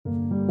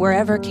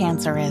Wherever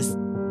cancer is,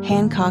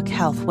 Hancock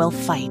Health will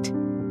fight.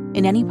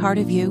 In any part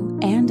of you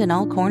and in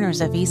all corners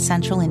of East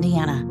Central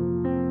Indiana.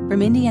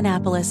 From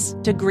Indianapolis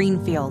to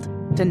Greenfield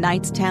to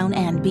Knightstown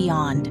and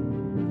beyond.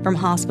 From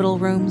hospital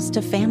rooms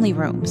to family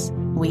rooms,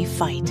 we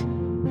fight.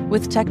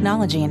 With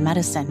technology and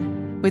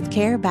medicine, with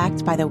care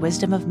backed by the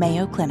wisdom of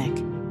Mayo Clinic.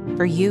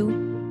 For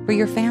you, for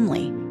your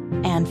family,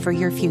 and for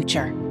your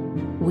future.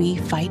 We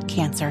fight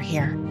cancer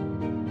here.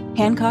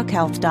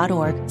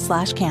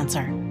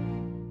 HancockHealth.org/cancer.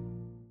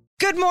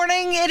 Good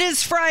morning. It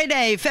is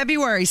Friday,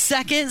 February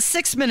 2nd,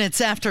 6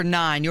 minutes after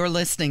 9. You're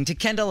listening to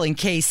Kendall and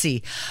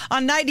Casey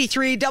on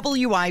 93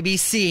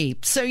 WIBC.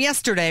 So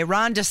yesterday,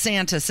 Ron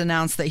DeSantis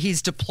announced that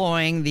he's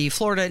deploying the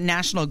Florida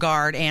National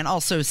Guard and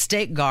also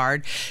State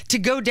Guard to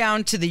go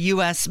down to the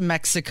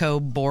U.S.-Mexico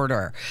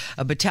border.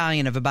 A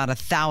battalion of about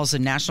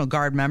 1,000 National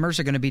Guard members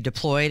are going to be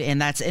deployed,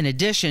 and that's in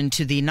addition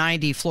to the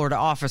 90 Florida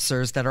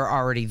officers that are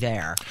already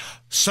there.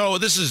 So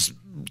this is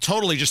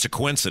totally just a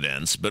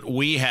coincidence, but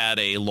we had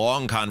a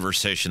long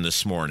conversation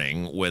this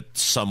morning with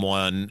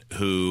someone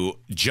who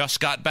just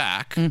got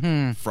back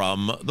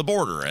from the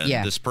border.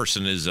 And this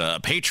person is a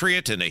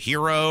patriot and a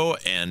hero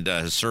and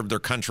has served their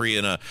country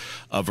in a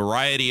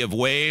variety of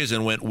ways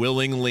and went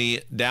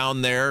willingly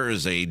down there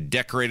as a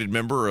decorated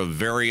member of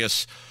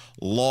various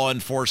law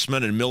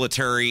enforcement and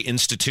military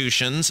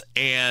institutions.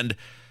 And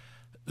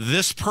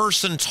this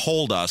person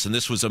told us, and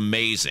this was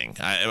amazing.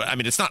 I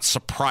mean, it's not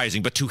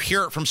surprising, but to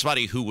hear it from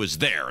somebody who was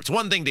there. It's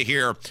one thing to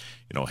hear,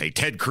 hey,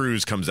 Ted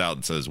Cruz comes out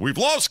and says, we've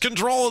lost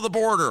control of the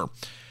border.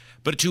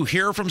 But to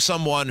hear from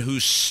someone who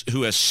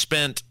has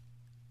spent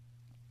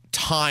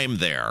time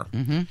there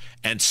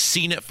and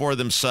seen it for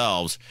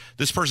themselves,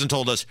 this person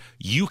told us,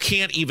 you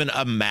can't even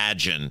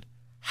imagine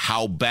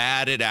how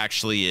bad it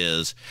actually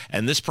is.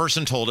 And this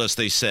person told us,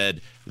 they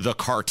said, the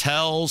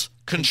cartels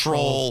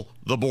control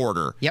the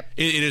border. Yep.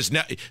 It is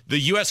not, the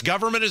U.S.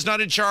 government is not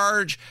in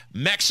charge.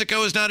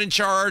 Mexico is not in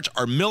charge.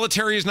 Our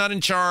military is not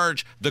in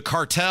charge. The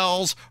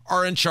cartels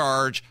are in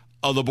charge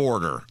of the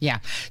border. Yeah.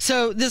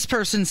 So this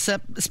person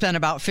spent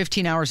about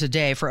 15 hours a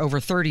day for over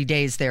 30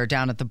 days there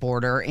down at the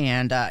border.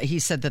 And he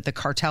said that the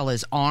cartel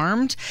is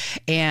armed.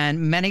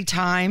 And many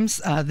times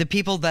the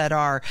people that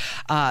are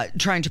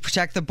trying to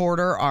protect the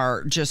border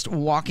are just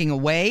walking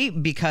away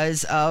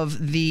because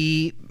of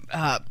the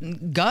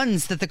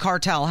guns that the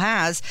cartel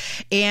has,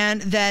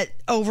 and that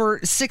over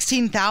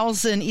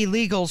 16,000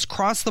 illegals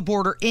crossed the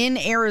border in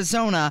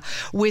Arizona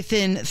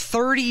within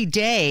 30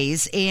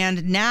 days.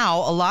 And now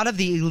a lot of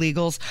the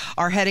illegals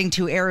are heading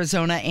to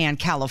Arizona and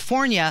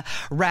California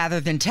rather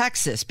than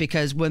Texas,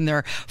 because when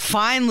they're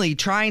finally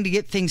trying to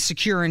get things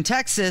secure in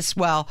Texas,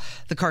 well,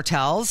 the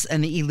cartels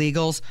and the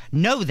illegals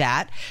know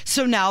that.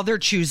 So now they're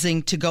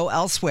choosing to go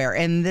elsewhere.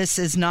 And this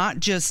is not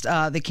just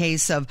the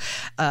case of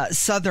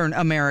Southern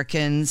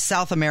Americans,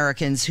 South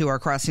Americans who are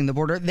crossing the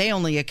border. They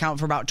only account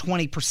for about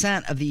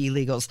 20% of the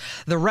illegals.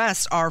 The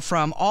rest are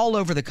from all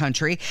over the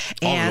country.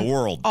 And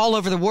all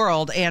over the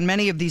world. And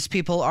many of these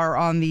people are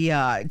on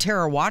the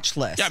terror watch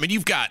list. Yeah, I mean,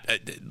 you've got,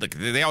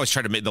 they always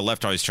try to make, the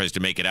left always tries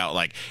to make it out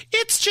like,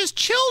 it's just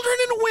children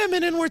and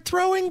women and we're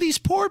throwing these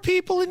poor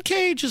people in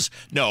cages.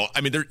 No,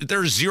 I mean,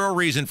 there's zero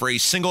reason for a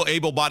single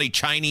able-bodied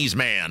Chinese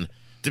man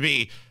to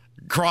be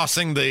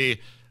crossing the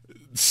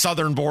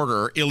southern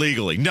border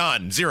illegally.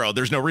 None. Zero.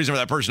 There's no reason for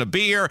that person to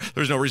be here.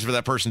 There's no reason for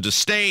that person to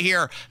stay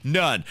here.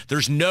 None.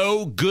 There's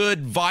no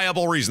good,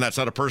 viable reason. That's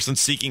not a person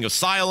seeking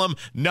asylum.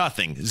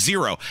 Nothing.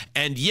 Zero.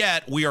 And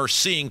yet we are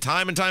seeing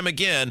time and time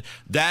again,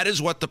 that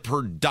is what the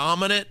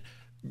predominant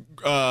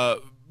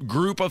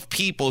group of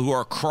people who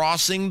are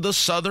crossing the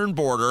southern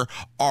border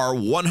are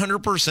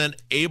 100%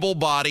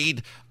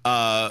 able-bodied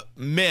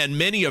men,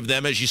 many of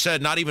them, as you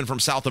said, not even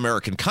from South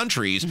American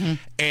countries.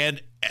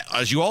 And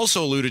as you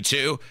also alluded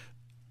to,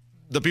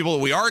 the people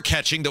that we are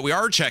catching, that we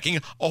are checking,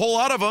 a whole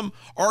lot of them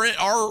are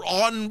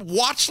on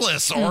watch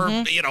lists or,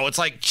 it's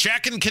like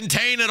check and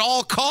contain at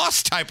all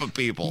costs type of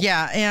people.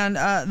 Yeah, and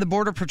the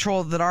Border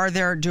Patrol that are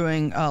there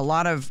doing a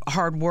lot of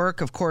hard work.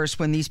 Of course,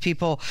 when these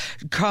people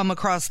come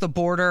across the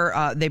border,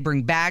 they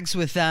bring bags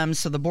with them.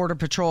 So the Border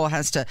Patrol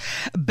has to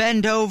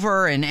bend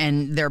over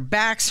and their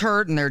backs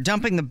hurt and they're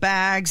dumping the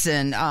bags,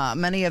 and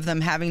many of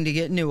them having to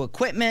get new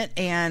equipment.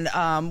 And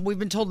we've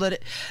been told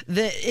that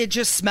it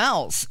just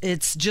smells.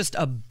 It's just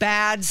a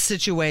bad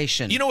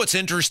situation. You know what's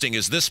interesting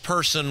is this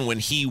person, when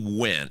he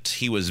went,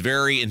 he was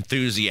very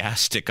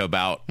enthusiastic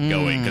about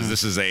going, because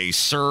this is a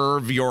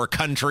serve your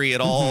country at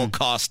all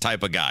costs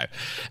type of guy.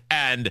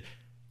 And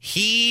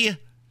he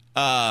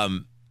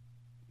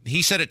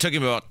said it took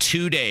him about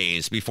 2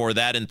 days before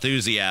that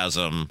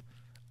enthusiasm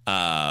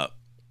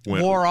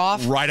wore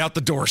off. Right out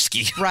the door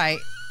ski. Right.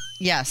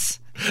 Yes.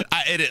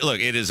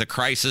 Look, it is a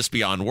crisis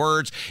beyond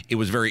words. It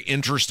was very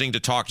interesting to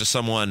talk to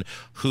someone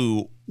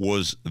who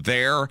was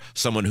there,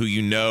 someone who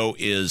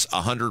is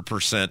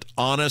 100%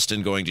 honest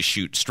and going to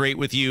shoot straight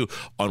with you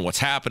on what's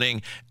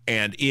happening.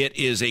 And it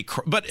is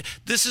but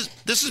this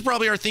is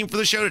probably our theme for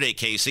the show today,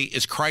 Casey,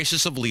 is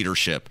crisis of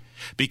leadership.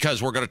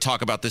 because we're going to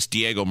talk about this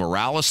Diego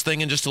Morales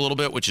thing in just a little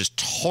bit, which is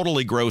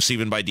totally gross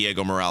even by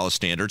Diego Morales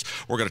standards.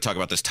 We're going to talk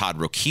about this Todd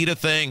Rokita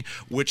thing,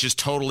 which is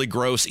totally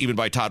gross even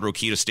by Todd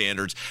Rokita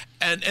standards.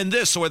 And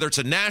this, so whether it's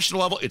a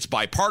national level, it's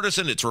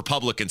bipartisan, it's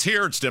Republicans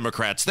here, it's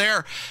Democrats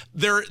there.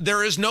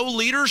 There is no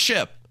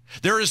leadership.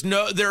 There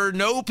are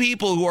no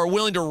people who are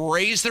willing to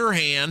raise their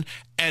hand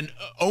and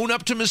own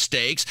up to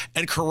mistakes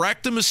and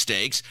correct the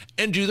mistakes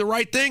and do the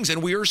right things.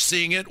 And we are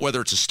seeing it,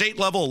 whether it's a state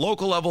level, a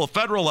local level, a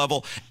federal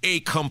level, a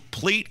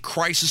complete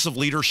crisis of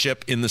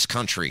leadership in this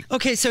country.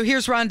 Okay, so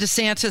here's Ron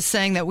DeSantis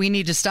saying that we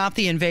need to stop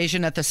the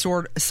invasion at the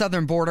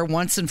southern border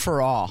once and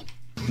for all.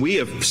 We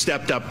have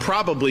stepped up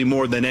probably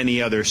more than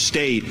any other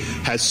state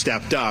has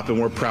stepped up,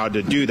 and we're proud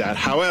to do that.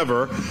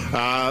 However,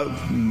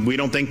 we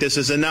don't think this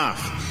is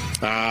enough.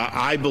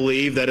 I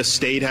believe that a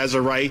state has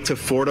a right to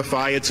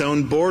fortify its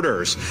own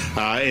borders.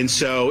 And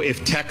so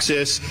if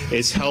Texas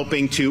is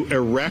helping to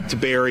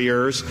erect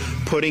barriers,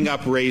 putting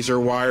up razor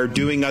wire,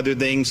 doing other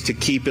things to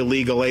keep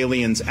illegal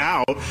aliens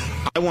out,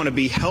 I want to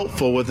be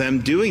helpful with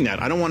them doing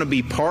that. I don't want to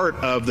be part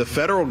of the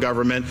federal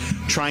government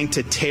trying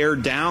to tear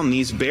down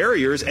these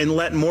barriers and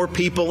let more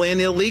people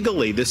in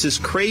illegally. This is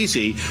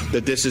crazy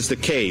that this is the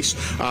case.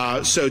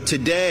 So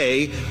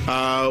today,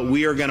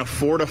 we are going to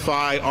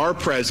fortify our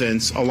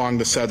presence along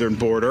the southern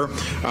border.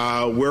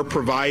 We're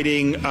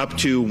providing up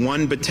to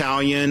 1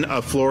 battalion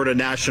of Florida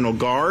National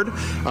Guard,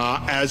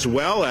 as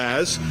well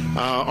as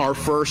our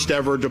first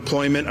ever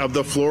deployment of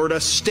the Florida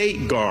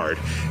State Guard.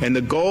 And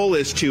the goal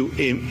is to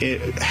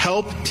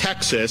help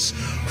Texas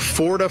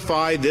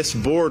fortify this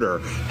border,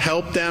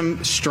 help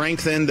them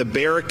strengthen the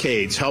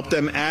barricades, help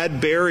them add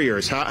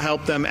barriers,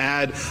 help them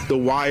add the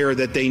wire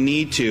that they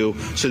need to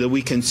so that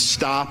we can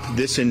stop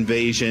this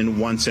invasion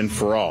once and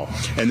for all.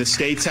 And the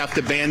states have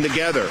to band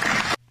together.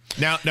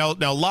 Now,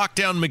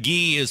 Lockdown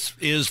McGee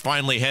is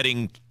finally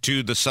heading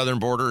to the southern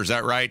border. Is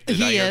that right?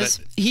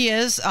 He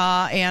is.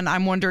 And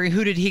I'm wondering,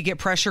 who did he get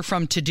pressure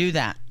from to do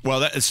that?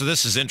 Well, so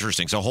this is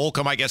interesting. So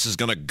Holcomb, I guess, is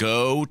going to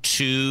go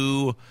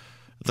to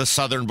the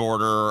southern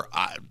border.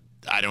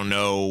 I don't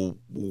know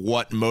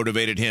what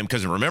motivated him,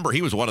 because remember,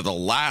 he was one of the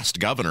last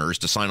governors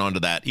to sign on to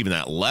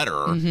that letter.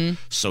 Mm-hmm.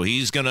 So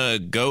he's going to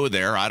go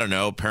there. I don't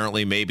know.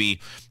 Apparently, maybe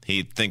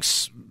he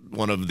thinks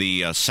one of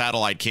the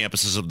satellite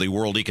campuses of the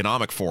World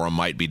Economic Forum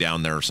might be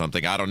down there or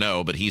something. I don't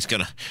know, but he's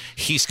gonna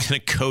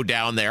go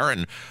down there,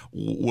 and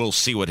we'll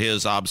see what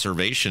his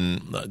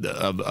observation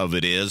of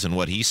it is and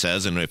what he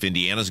says, and if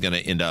Indiana's going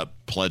to end up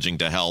pledging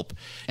to help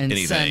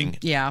anything.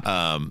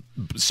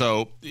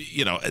 So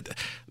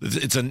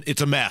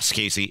it's a mess,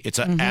 Casey. It's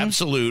an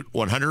absolute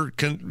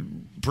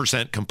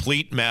 100%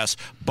 complete mess.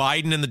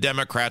 Biden and the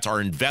Democrats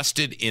are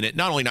invested in it,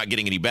 not only not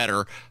getting any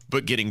better,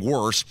 but getting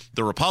worse.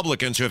 The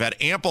Republicans, who have had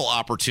ample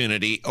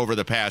opportunity over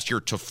the past year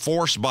to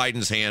force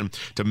Biden's hand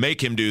to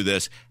make him do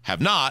this, have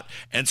not.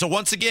 And so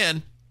once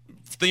again,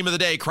 theme of the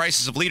day,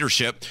 crisis of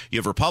leadership. You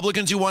have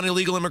Republicans who want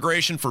illegal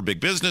immigration for big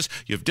business.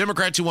 You have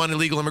Democrats who want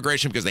illegal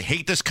immigration because they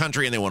hate this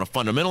country and they want to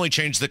fundamentally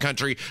change the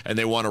country, and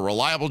they want a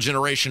reliable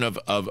generation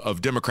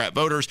of Democrat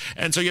voters.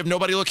 And so you have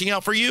nobody looking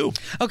out for you.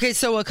 Okay,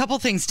 so a couple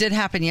things did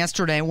happen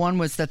yesterday. One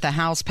was that the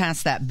House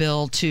passed that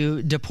bill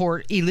to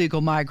deport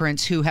illegal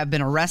migrants who have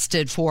been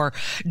arrested for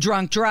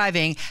drunk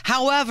driving.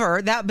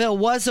 However, that bill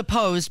was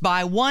opposed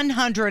by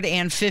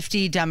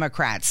 150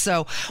 Democrats.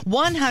 So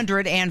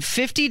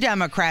 150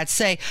 Democrats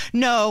say,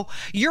 no,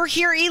 you're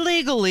here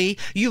illegally.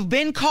 You've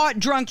been caught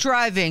drunk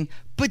driving,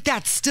 but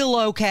that's still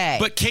okay.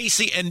 But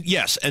Casey, and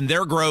yes, and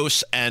they're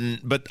gross,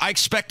 but I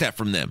expect that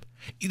from them.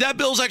 That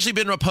bill's actually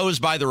been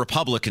opposed by the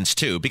Republicans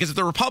too, because if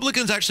the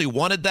Republicans actually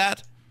wanted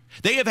that,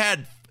 they have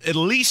had at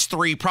least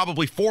 3,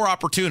 probably 4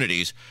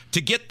 opportunities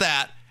to get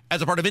that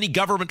as a part of any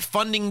government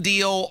funding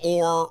deal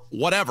or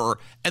whatever,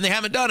 and they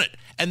haven't done it.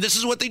 And this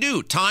is what they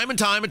do time and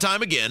time and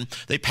time again.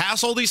 They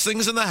pass all these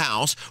things in the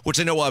House, which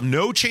they know will have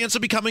no chance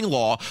of becoming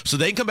law, so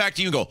they can come back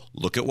to you and go,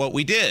 look at what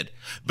we did.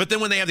 But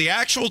then when they have the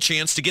actual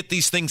chance to get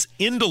these things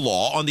into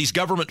law on these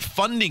government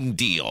funding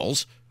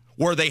deals,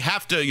 where they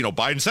have to,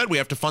 Biden said we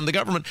have to fund the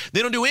government.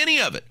 They don't do any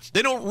of it.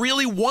 They don't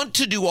really want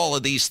to do all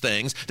of these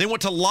things. They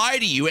want to lie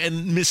to you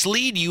and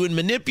mislead you and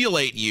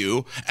manipulate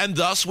you. And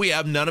thus we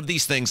have none of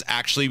these things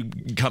actually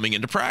coming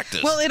into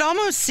practice. Well, it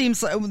almost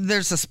seems like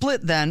there's a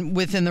split then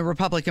within the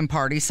Republican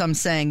Party. Some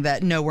saying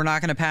that, no, we're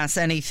not going to pass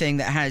anything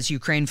that has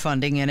Ukraine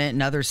funding in it.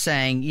 And others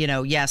saying,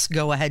 yes,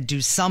 go ahead,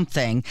 do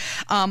something.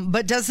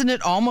 But doesn't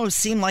it almost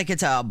seem like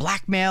it's a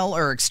blackmail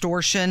or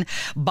extortion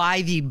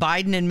by the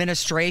Biden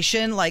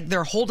administration? Like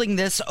they're holding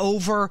this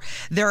over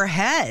their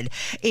head.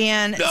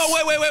 And no,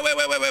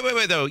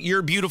 wait, though.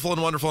 You're beautiful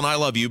and wonderful and I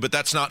love you, but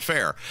that's not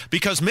fair,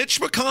 because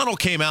Mitch McConnell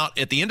came out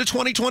at the end of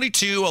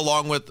 2022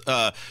 along with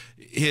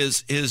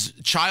his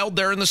child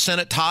there in the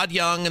Senate, Todd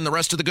Young, and the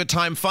rest of the Good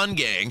Time Fun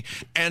gang,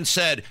 and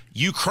said,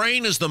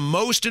 Ukraine is the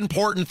most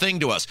important thing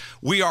to us.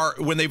 We are,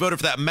 when they voted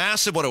for that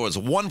massive, what it was,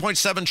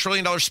 $1.7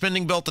 trillion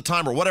spending bill at the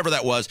time, or whatever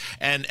that was,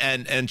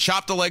 and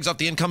chopped the legs off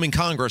the incoming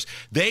Congress,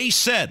 they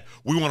said,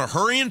 we want to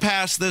hurry and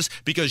pass this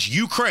because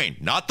Ukraine,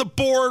 not the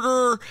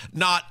border,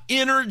 not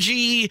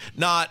energy,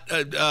 not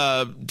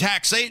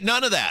taxation,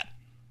 none of that.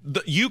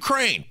 The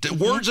Ukraine, the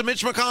words of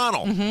Mitch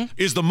McConnell,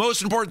 is the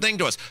most important thing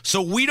to us. So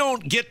we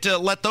don't get to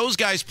let those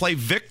guys play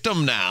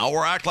victim now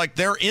or act like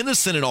they're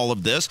innocent in all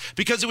of this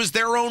because it was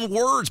their own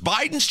words.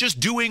 Biden's just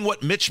doing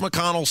what Mitch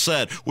McConnell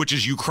said, which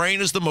is Ukraine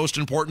is the most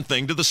important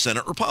thing to the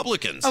Senate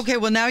Republicans. Okay,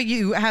 well, now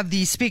you have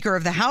the Speaker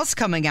of the House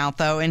coming out,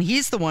 though, and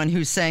he's the one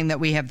who's saying that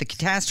we have the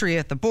catastrophe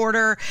at the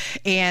border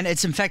and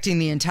it's infecting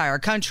the entire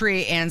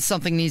country and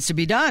something needs to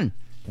be done.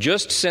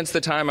 Just since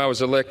the time I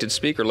was elected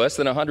Speaker, less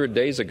than 100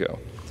 days ago,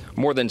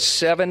 more than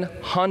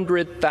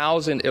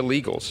 700,000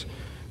 illegals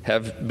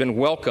have been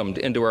welcomed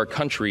into our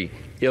country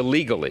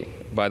illegally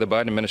by the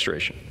Biden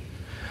administration.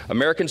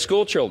 American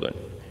school children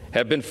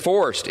have been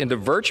forced into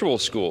virtual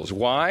schools.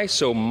 Why?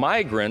 So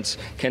migrants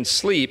can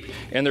sleep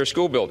in their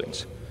school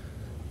buildings.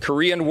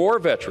 Korean War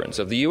veterans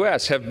of the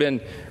U.S. have been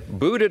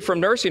booted from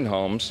nursing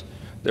homes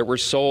that were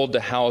sold to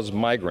house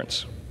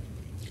migrants.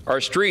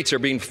 Our streets are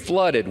being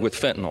flooded with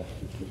fentanyl.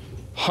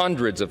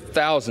 Hundreds of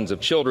thousands of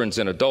children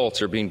and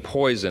adults are being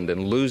poisoned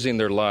and losing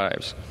their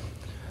lives.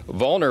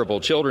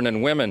 Vulnerable children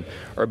and women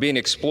are being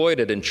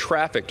exploited and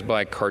trafficked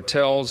by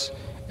cartels,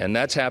 and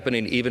that's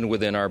happening even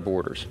within our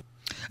borders.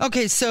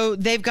 Okay, so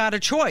they've got a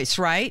choice,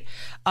 right?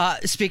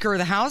 Speaker of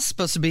the House,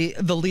 supposed to be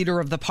the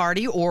leader of the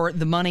party, or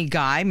the money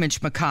guy,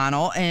 Mitch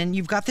McConnell. And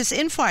you've got this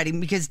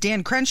infighting because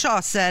Dan Crenshaw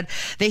said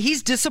that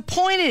he's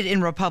disappointed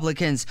in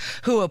Republicans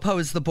who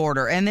oppose the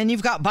border. And then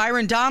you've got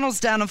Byron Donalds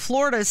down in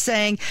Florida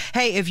saying,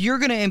 hey, if you're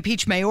going to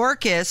impeach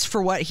Mayorkas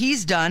for what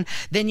he's done,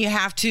 then you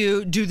have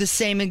to do the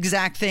same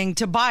exact thing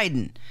to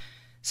Biden.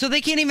 So they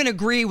can't even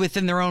agree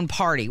within their own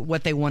party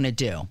what they want to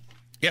do.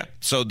 Yeah,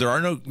 so there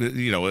are no,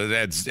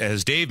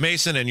 as Dave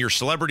Mason and your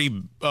celebrity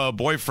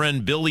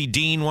boyfriend Billy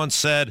Dean once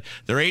said,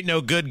 there ain't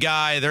no good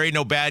guy, there ain't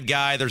no bad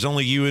guy, there's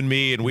only you and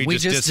me, and we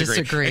just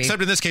disagree.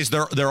 Except in this case,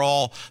 they're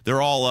all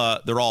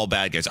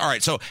bad guys. All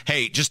right, so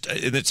hey, just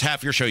it's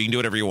half your show, you can do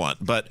whatever you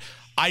want, but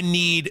I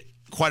need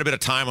quite a bit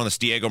of time on this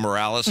Diego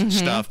Morales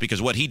stuff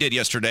because what he did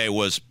yesterday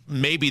was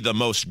maybe the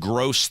most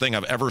gross thing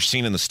I've ever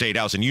seen in the State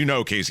House,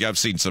 and Casey, I've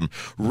seen some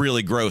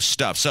really gross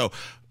stuff. So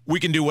we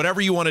can do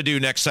whatever you want to do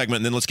next segment,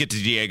 and then let's get to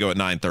Diego at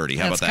 9:30. How about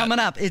that? That's coming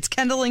up. It's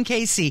Kendall and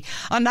Casey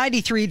on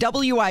 93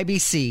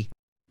 WIBC.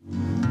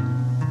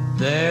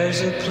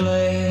 There's a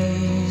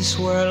place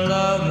where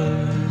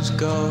lovers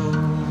go.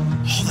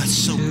 Oh, that's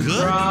so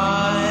good.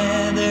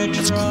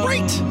 That's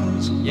great.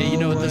 Yeah, you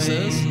know what this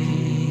is?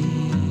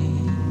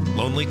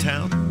 Lonely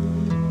Town?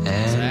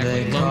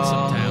 Exactly.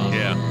 Lonesome Town.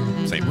 Yeah.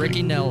 Same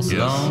Ricky Nelson.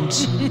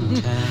 Yes.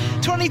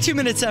 22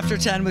 minutes after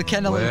 10 with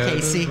Kendall and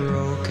Casey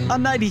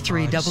on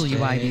 93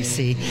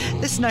 WIBC.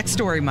 This next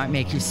story might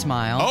make you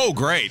smile. Oh,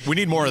 great. We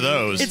need more of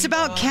those. It's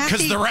about Kathy.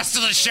 Because the rest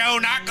of the show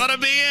not going to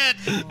be it.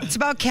 It's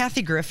about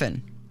Kathy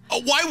Griffin.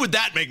 Oh, why would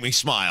that make me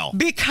smile?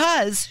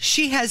 Because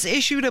she has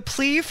issued a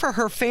plea for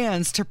her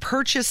fans to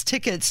purchase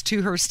tickets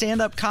to her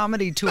stand-up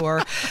comedy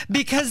tour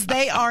because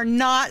they are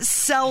not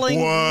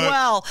selling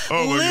well.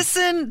 Oh,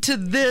 listen to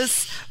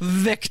this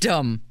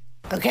victim.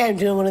 Okay, I'm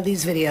doing one of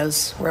these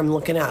videos where I'm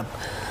looking up.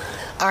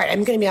 All right,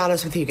 I'm going to be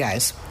honest with you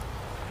guys.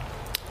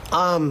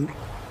 I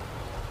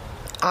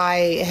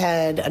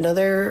had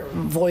another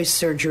voice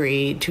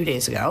surgery 2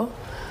 days ago,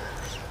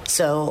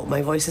 so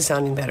my voice is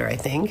sounding better, I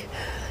think.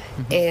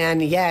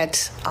 And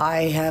yet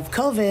I have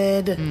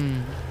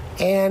COVID,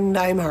 and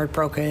I'm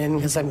heartbroken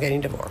because I'm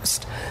getting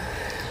divorced.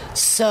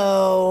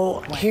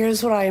 So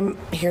here's what I'm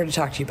here to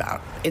talk to you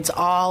about. It's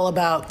all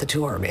about the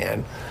tour,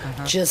 man.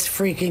 Just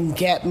freaking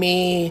get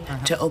me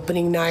to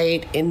opening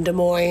night in Des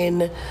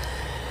Moines.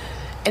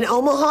 And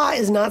Omaha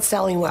is not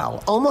selling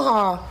well.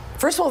 Omaha,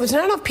 first of all, there's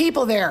not enough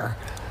people there.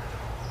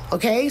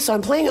 Okay, so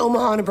I'm playing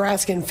Omaha,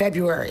 Nebraska in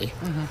February.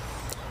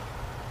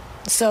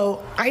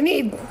 So I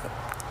need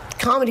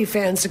comedy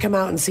fans to come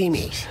out and see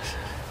me.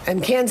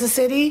 And Kansas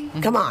City,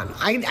 come on.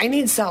 I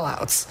need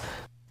sellouts.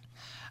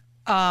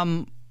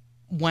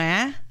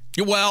 Wah?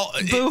 Well,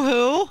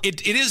 boo-hoo?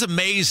 It is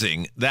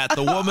amazing that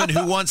the woman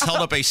who once held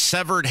up a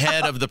severed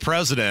head of the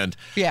president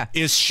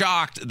is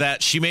shocked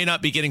that she may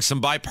not be getting some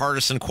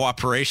bipartisan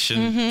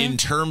cooperation in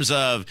terms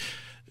of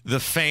the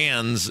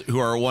fans who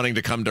are wanting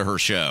to come to her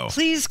show.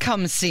 Please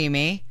come see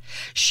me.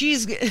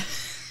 She's the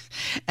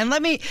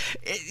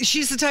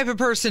type of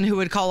person who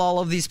would call all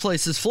of these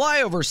places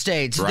flyover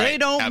states. Right, they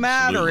don't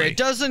matter. absolutely. It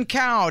doesn't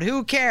count.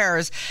 Who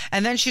cares?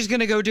 And then she's going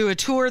to go do a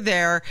tour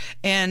there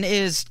and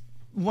is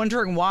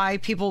wondering why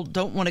people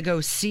don't want to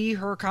go see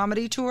her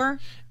comedy tour.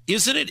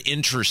 Isn't it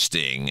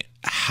interesting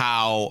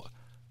how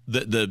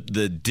the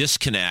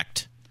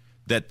disconnect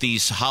that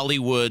these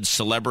Hollywood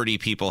celebrity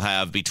people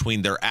have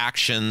between their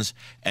actions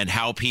and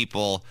how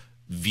people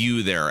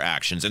view their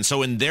actions. And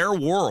so in their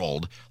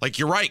world, like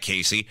you're right,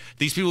 Casey,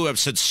 these people who have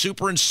said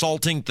super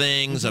insulting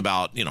things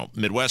about,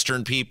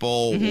 Midwestern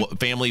people,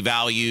 family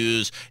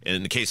values,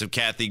 in the case of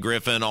Kathy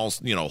Griffin,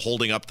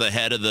 holding up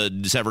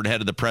the severed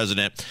head of the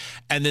president.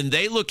 And then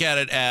they look at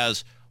it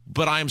as,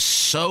 but I'm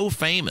so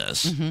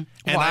famous. And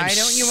why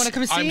don't you want to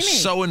come see me? I'm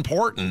so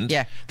important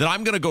that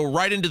I'm going to go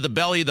right into the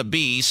belly of the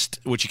beast,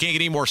 which you can't get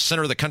any more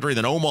center of the country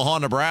than Omaha,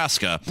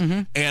 Nebraska.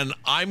 And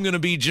I'm going to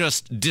be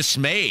just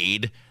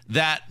dismayed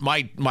that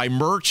my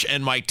merch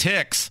and my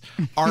ticks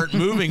aren't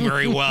moving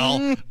very well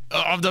in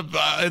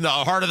the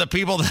heart of the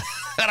people that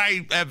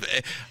I have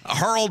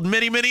hurled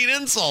many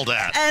an insult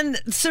at. And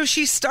so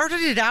she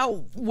started it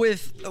out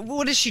with,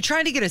 what is she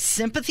trying to get, a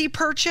sympathy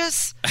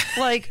purchase?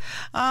 Like,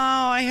 oh,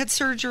 I had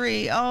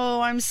surgery.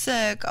 Oh, I'm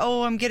sick.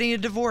 Oh, I'm getting a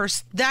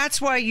divorce. That's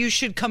why you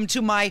should come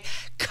to my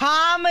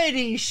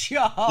comedy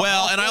show.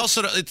 Well, and I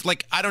also, it's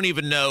like, I don't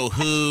know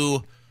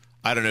who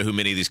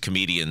many of these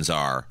comedians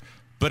are.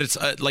 But it's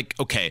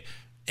okay,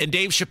 and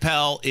Dave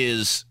Chappelle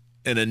is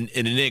an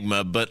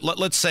enigma, but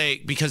let's say,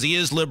 because he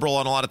is liberal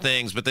on a lot of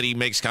things, but that he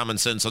makes common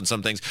sense on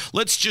some things,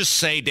 let's just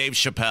say Dave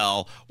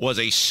Chappelle was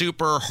a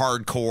super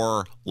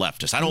hardcore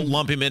leftist. I don't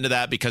lump him into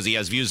that because he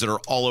has views that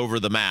are all over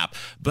the map,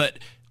 but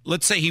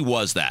let's say he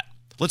was that.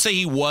 Let's say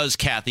he was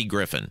Kathy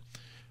Griffin.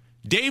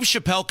 Dave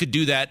Chappelle could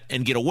do that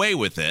and get away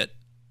with it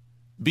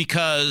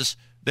because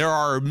there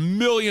are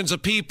millions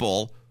of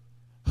people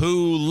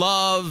who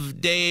love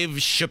Dave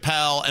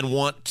Chappelle and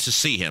want to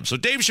see him. So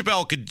Dave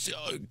Chappelle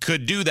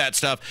could do that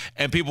stuff,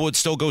 and people would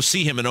still go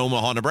see him in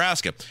Omaha,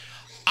 Nebraska.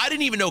 I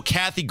didn't even know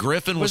Kathy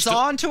Griffin was still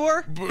on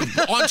tour?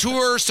 On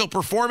tour, still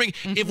performing.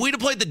 If we'd have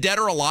played the Dead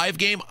or Alive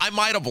game, I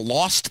might have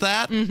lost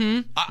that.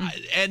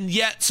 And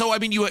yet, so, I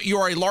mean, you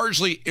are a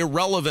largely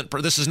irrelevant,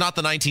 this is not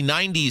the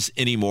 1990s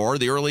anymore,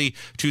 the early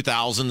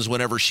 2000s,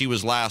 whenever she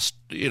was last,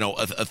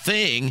 a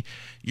thing.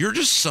 You're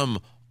just some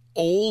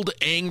old,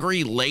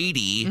 angry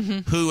lady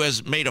who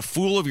has made a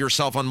fool of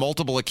yourself on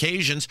multiple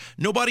occasions.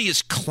 Nobody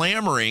is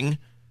clamoring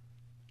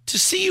to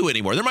see you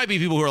anymore. There might be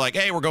people who are like,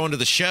 hey, we're going to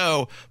the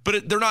show,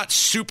 but they're not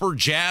super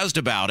jazzed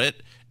about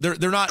it.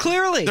 They're not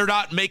clearly. They're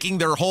not making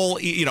their whole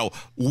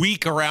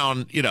week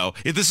around.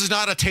 This is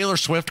not a Taylor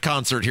Swift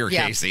concert here,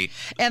 Casey.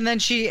 And then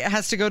she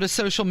has to go to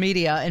social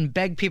media and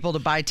beg people to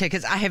buy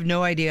tickets. I have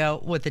no idea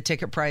what the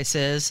ticket price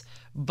is,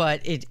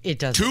 but it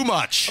doesn't. Too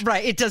much,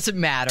 right? It doesn't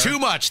matter. Too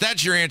much.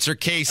 That's your answer,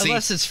 Casey.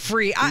 Unless it's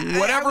free.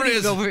 Whatever I it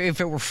is, go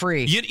if it were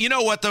free. You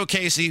know what though,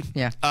 Casey?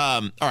 Yeah.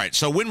 All right.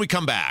 So when we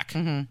come back.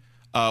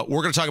 We're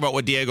going to talk about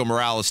what Diego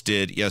Morales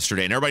did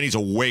yesterday, and everybody needs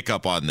to wake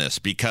up on this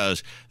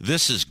because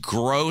this is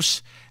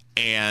gross,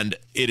 and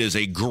it is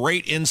a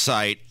great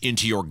insight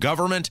into your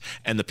government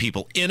and the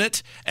people in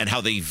it and how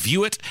they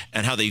view it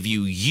and how they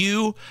view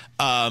you.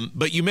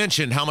 But you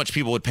mentioned how much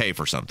people would pay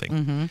for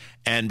something.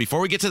 And before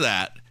we get to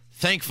that,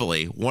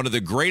 thankfully, one of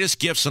the greatest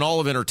gifts in all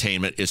of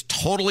entertainment is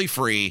totally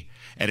free.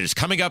 And it is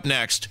coming up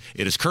next.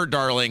 It is Kurt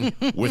Darling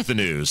with the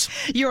news.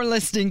 You're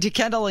listening to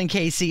Kendall and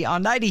Casey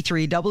on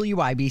 93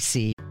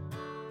 WIBC.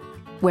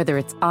 Whether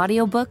it's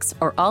audiobooks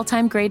or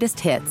all-time greatest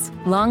hits,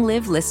 long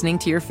live listening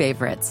to your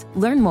favorites.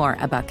 Learn more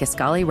about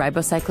Kisqali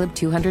Ribociclib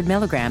 200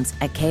 milligrams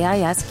at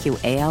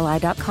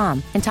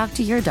KISQALI.com and talk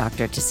to your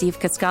doctor to see if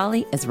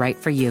Kisqali is right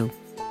for you.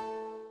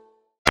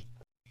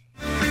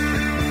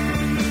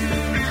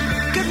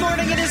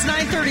 It is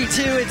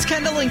 9:32. It's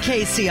Kendall and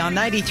Casey on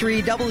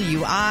 93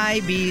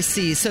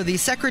 WIBC. So the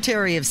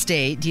Secretary of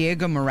State,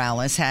 Diego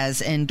Morales,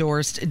 has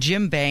endorsed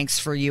Jim Banks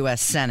for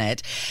U.S.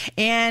 Senate.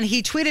 And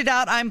he tweeted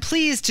out, I'm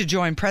pleased to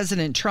join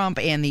President Trump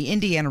and the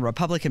Indiana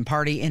Republican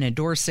Party in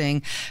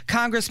endorsing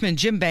Congressman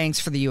Jim Banks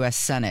for the U.S.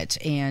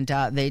 Senate. And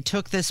they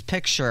took this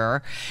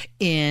picture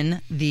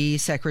in the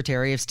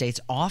Secretary of State's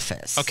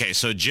office. Okay,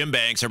 so Jim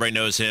Banks, everybody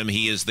knows him.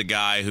 He is the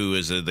guy who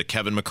is the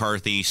Kevin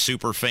McCarthy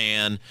super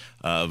fan,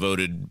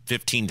 voted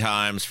 15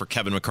 times for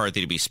Kevin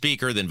McCarthy to be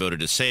Speaker, then voted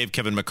to save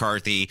Kevin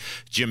McCarthy.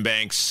 Jim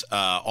Banks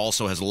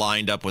also has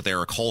lined up with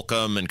Eric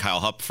Holcomb and Kyle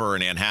Hupfer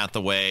and Anne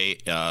Hathaway.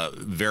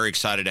 Very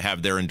excited to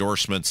have their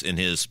endorsements in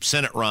his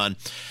Senate run.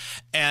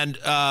 And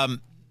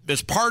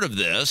as part of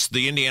this,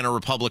 the Indiana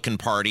Republican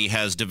Party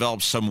has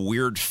developed some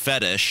weird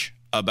fetish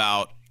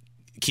about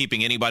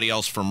keeping anybody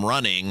else from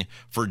running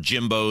for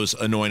Jimbo's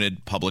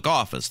anointed public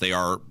office. They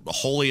are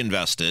wholly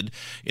invested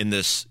in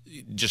this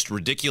just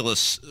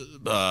ridiculous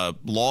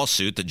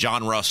lawsuit that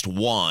John Rust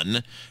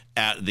won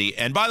at the.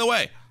 And by the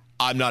way,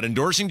 I'm not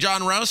endorsing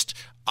John Rust.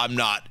 I'm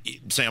not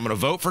saying I'm going to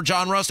vote for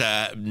John Rust.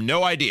 I have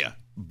no idea.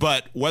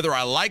 But whether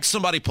I like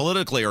somebody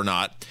politically or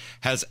not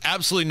has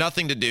absolutely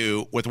nothing to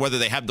do with whether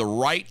they have the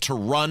right to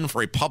run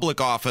for a public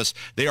office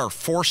they are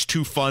forced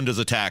to fund as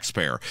a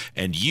taxpayer.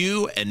 And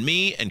you and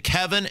me and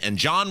Kevin and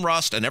John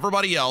Rust and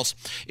everybody else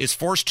is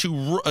forced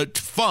to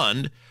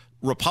fund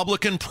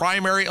Republican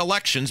primary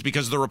elections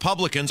because the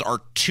Republicans are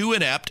too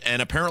inept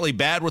and apparently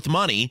bad with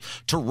money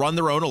to run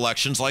their own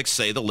elections like,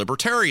 say, the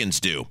Libertarians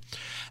do.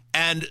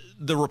 And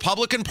the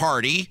Republican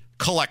Party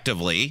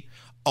collectively,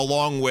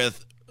 along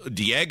with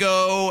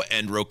Diego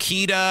and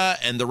Rokita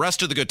and the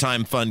rest of the Good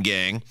Time Fun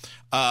gang,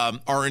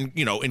 are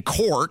in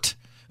court.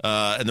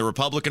 And the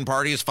Republican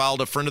Party has filed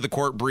a friend of the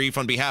court brief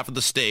on behalf of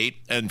the state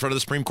in front of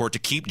the Supreme Court to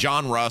keep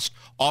John Rust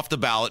off the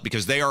ballot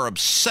because they are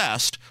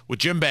obsessed with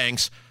Jim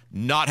Banks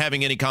not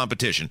having any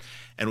competition.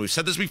 And we've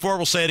said this before,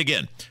 we'll say it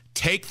again.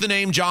 Take the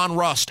name John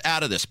Rust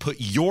out of this. Put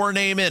your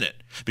name in it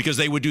because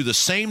they would do the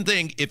same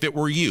thing if it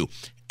were you.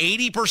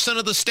 80%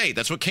 of the state,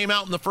 that's what came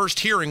out in the first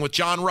hearing with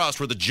John Rust,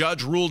 where the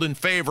judge ruled in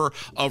favor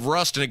of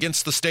Rust and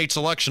against the state's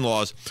election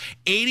laws.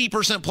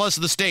 80% plus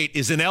of the state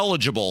is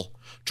ineligible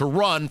to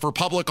run for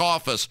public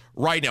office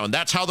right now, and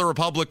that's how the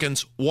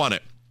Republicans won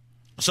it.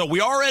 So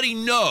we already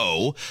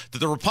know that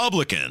the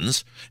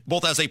Republicans,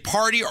 both as a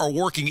party, are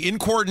working in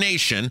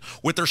coordination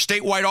with their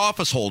statewide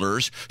office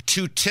holders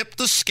to tip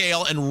the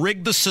scale and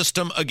rig the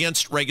system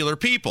against regular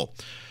people.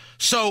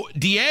 So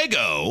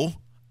Diego,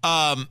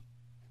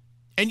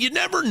 and you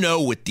never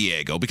know with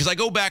Diego, because I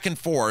go back and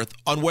forth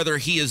on whether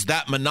he is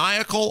that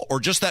maniacal or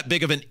just that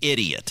big of an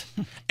idiot.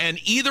 And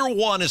either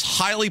one is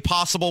highly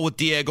possible with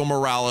Diego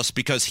Morales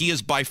because he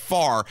is by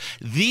far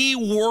the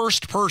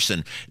worst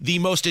person, the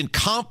most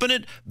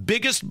incompetent,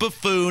 biggest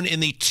buffoon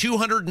in the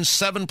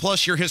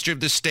 207-plus year history of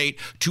this state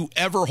to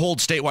ever hold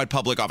statewide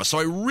public office. So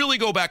I really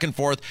go back and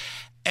forth.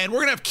 And we're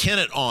going to have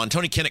Kennett on,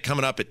 Tony Kennett,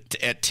 coming up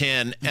at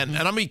 10. And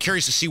I'm going to be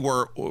curious to see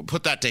where we'll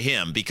put that to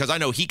him because I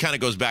know he kind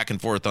of goes back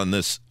and forth on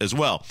this as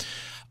well.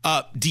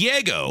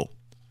 Diego,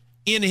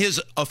 in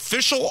his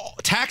official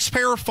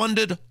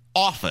taxpayer-funded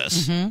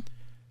office,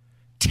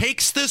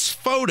 takes this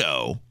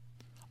photo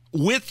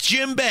with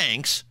Jim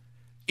Banks,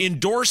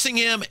 endorsing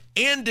him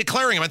and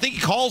declaring him. I think he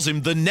calls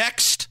him the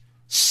next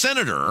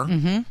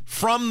senator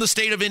from the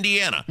state of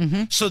Indiana.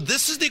 So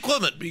this is the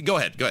equivalent. Go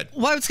ahead.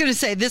 Well, I was going to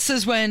say, this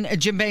is when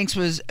Jim Banks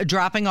was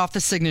dropping off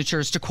the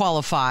signatures to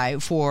qualify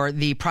for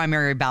the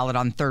primary ballot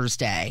on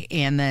Thursday.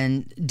 And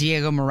then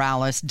Diego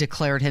Morales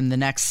declared him the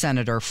next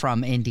senator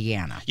from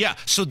Indiana. Yeah,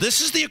 so this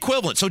is the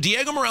equivalent. So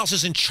Diego Morales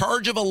is in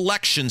charge of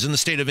elections in the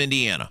state of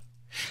Indiana.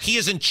 He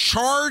is in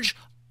charge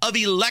of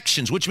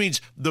elections, which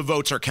means the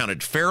votes are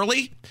counted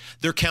fairly.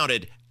 They're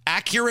counted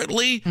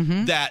accurately,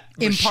 that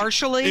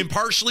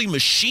impartially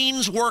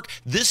machines work.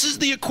 This is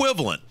the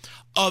equivalent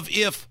of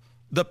if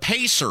the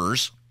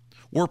Pacers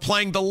were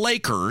playing the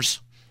Lakers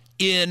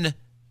in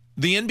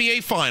the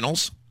NBA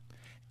Finals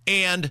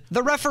and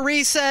the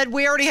referee said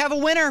we already have a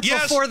winner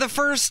before the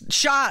first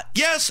shot.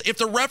 Yes, if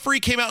the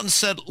referee came out and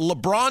said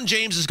LeBron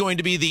James is going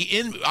to be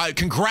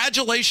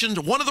congratulations,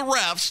 one of the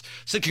refs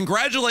said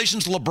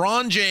congratulations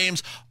LeBron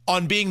James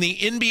on being the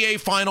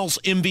NBA Finals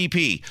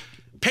MVP.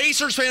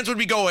 Pacers fans would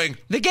be going,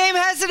 the game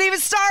hasn't even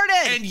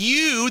started. And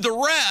you, the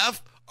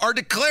ref, are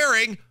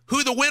declaring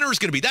who the winner is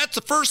going to be. That's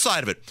the first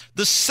side of it.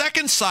 The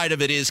second side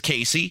of it is,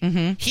 Casey,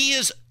 he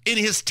is in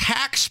his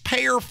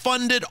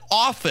taxpayer-funded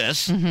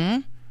office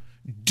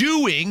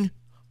doing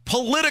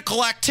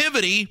political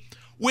activity,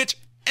 which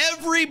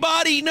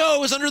everybody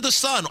knows under the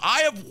sun.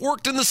 I have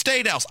worked in the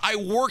State House. I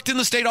worked in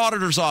the state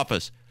auditor's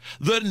office.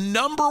 The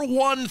number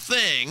one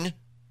thing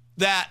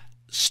that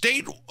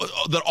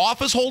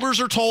office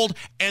holders are told,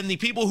 and the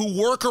people who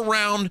work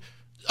around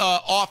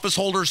office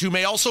holders who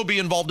may also be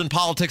involved in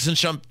politics in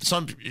some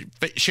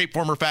shape,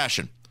 form, or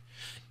fashion.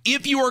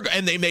 If you are,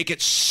 and they make it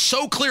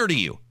so clear to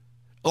you,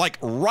 like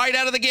right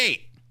out of the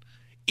gate,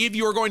 if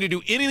you are going to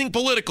do anything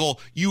political,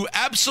 you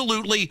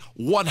absolutely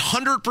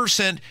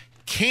 100%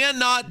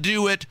 cannot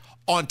do it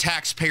on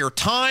taxpayer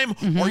time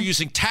or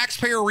using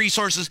taxpayer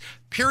resources.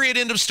 Period.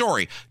 End of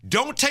story.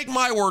 Don't take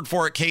my word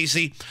for it,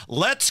 Casey.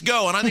 Let's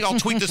go. And I think I'll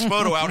tweet this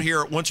photo out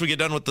here once we get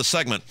done with the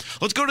segment.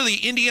 Let's go to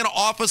the Indiana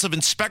Office of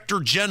Inspector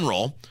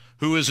General,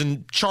 who is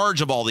in charge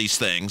of all these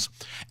things.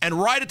 And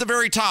right at the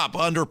very top,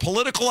 under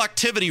political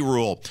activity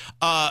rule,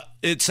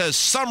 it says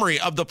summary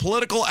of the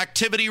political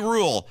activity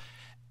rule.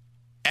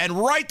 And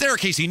right there,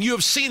 Casey, and you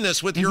have seen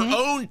this with your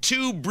own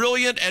two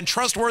brilliant and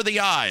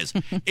trustworthy eyes.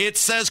 It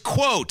says,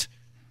 quote,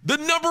 the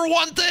number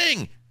one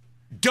thing,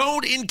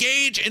 don't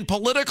engage in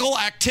political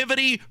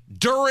activity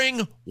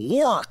during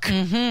work.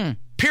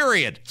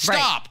 Period.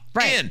 Stop.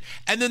 Right. In.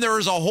 And then there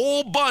is a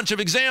whole bunch of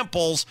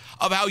examples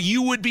of how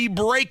you would be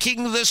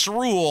breaking this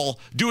rule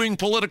doing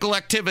political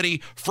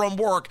activity from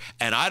work.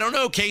 And I don't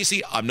know,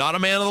 Casey, I'm not a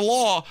man of the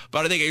law,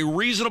 but I think a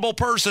reasonable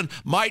person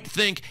might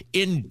think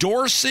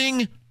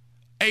endorsing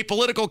a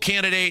political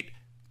candidate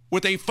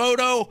with a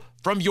photo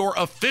from your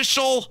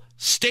official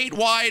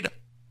statewide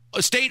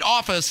state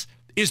office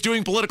is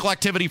doing political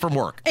activity from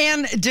work.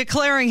 And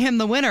declaring him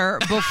the winner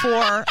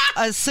before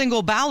a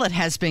single ballot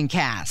has been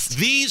cast.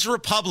 These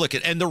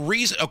Republicans, and the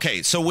reason,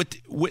 okay, so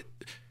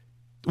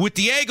with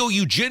Diego,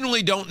 you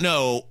genuinely don't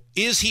know,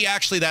 is he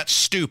actually that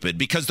stupid?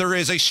 Because there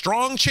is a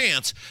strong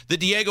chance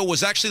that Diego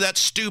was actually that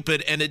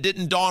stupid and it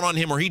didn't dawn on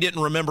him or he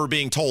didn't remember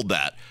being told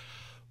that.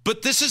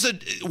 But this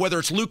is whether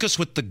it's Lucas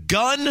with the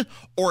gun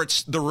or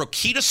it's the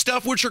Rokita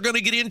stuff, which we're going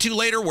to get into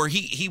later, where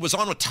he was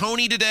on with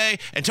Tony today,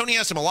 and Tony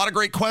asked him a lot of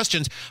great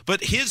questions.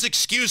 But his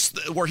excuse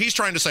where he's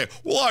trying to say,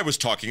 well, I was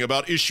talking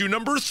about issue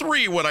number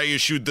 3 when I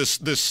issued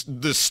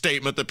this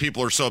statement that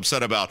people are so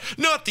upset about,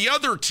 not the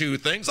other 2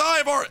 things.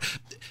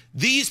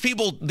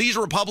 These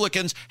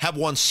Republicans have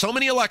won so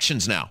many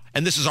elections now,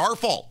 and this is our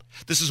fault.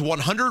 This is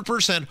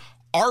 100%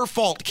 our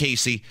fault,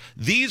 Casey.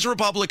 These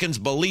Republicans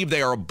believe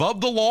they are above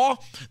the law.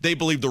 They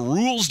believe the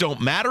rules don't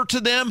matter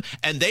to them.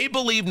 And they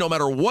believe no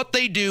matter what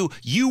they do,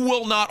 you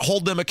will not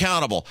hold them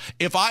accountable.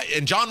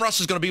 And John Rust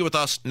is going to be with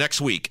us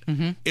next week.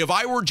 Mm-hmm. If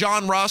I were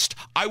John Rust,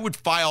 I would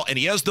file, and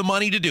he has the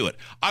money to do it,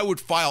 I would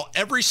file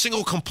every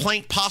single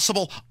complaint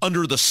possible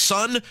under the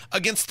sun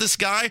against this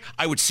guy.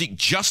 I would seek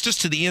justice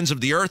to the ends of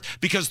the earth,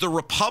 because the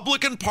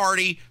Republican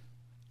Party,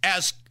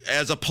 as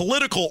a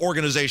political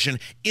organization,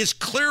 is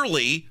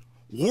clearly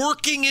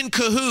working in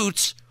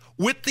cahoots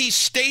with these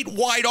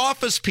statewide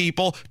office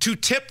people to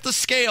tip the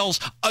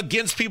scales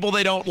against people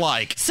they don't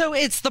like. So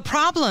it's the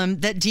problem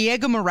that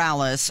Diego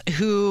Morales,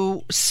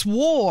 who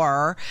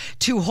swore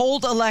to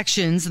hold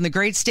elections in the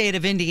great state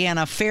of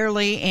Indiana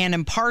fairly and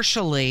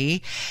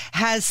impartially,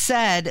 has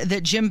said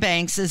that Jim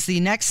Banks is the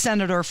next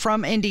senator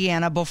from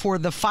Indiana before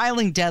the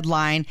filing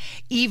deadline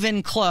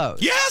even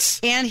closed. Yes!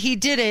 And he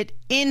did it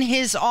in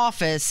his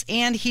office,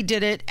 and he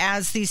did it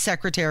as the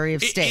Secretary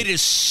of State. It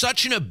is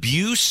such an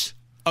abuse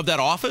of that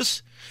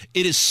office.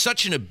 It is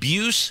such an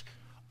abuse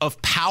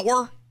of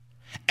power.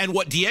 And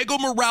what Diego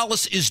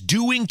Morales is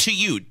doing to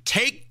you,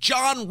 take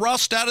John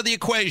Rust out of the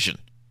equation.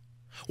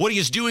 What he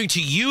is doing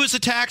to you as a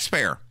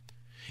taxpayer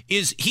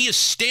is he is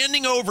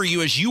standing over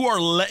you as you are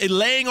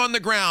laying on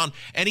the ground,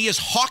 and he is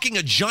hawking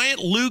a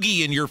giant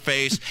loogie in your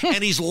face,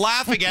 and he's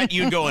laughing at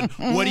you and going,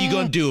 what are you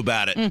going to do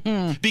about it?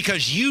 Mm-hmm.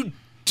 Because you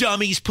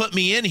dummies put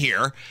me in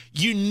here.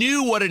 You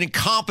knew what an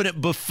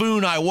incompetent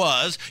buffoon I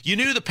was. You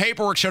knew the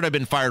paperwork showed I'd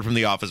been fired from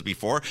the office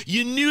before.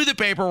 You knew the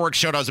paperwork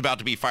showed I was about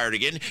to be fired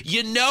again.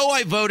 You know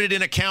I voted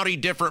in a county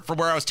different from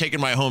where I was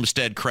taking my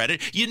homestead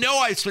credit. You know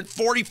I spent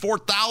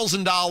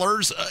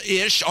 $44,000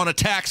 ish on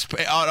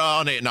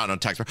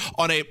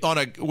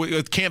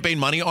with campaign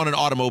money on an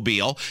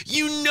automobile.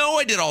 You know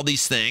I did all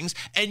these things,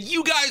 and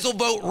you guys will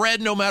vote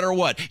red no matter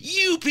what.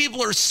 You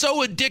people are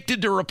so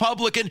addicted to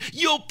Republican,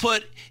 you'll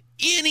put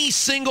any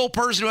single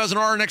person who has an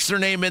R next to their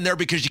name in there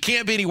because you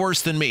can't be any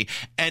worse than me.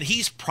 And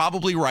he's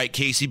probably right,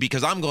 Casey,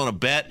 because I'm going to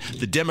bet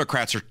the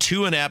Democrats are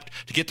too inept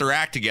to get their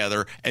act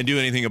together and do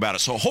anything about it.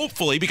 So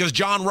hopefully, because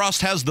John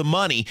Rust has the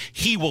money,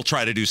 he will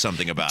try to do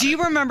something about it. Do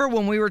you remember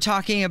when we were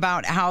talking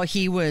about how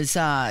he was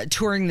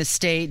touring the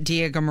state,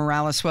 Diego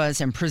Morales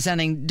was, and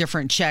presenting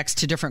different checks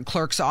to different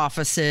clerks'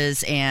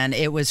 offices, and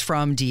it was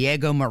from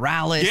Diego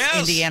Morales,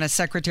 yes, Indiana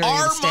Secretary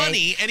of State. Our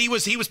money, and he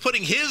was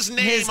putting his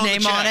name on the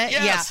check. On it,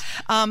 yes.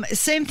 Yeah.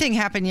 Same thing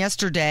happened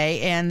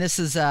yesterday, and this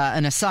is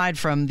an aside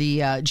from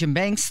the Jim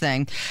Banks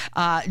thing.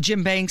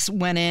 Jim Banks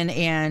went in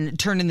and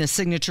turned in the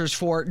signatures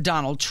for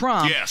Donald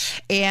Trump.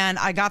 Yes. And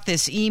I got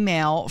this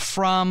email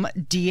from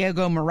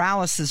Diego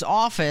Morales'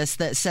 office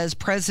that says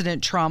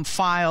President Trump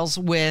files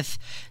with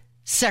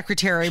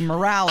Secretary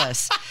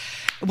Morales.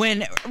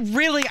 When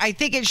really, I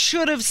think it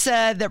should have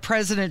said that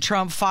President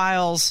Trump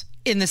files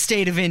in the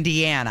state of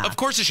Indiana. Of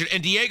course it should.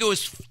 And Diego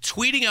is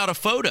tweeting out a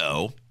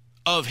photo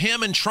of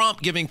him and Trump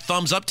giving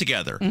thumbs up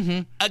together.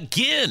 Mm-hmm.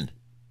 Again,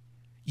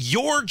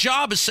 your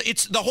job is,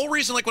 it's the whole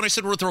reason, like when I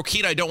said with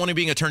Rokita, I don't want him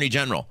being attorney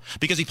general,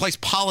 because he plays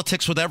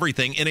politics with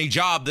everything in a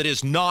job that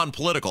is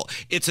non-political.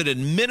 It's an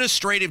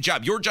administrative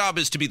job. Your job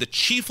is to be the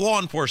chief law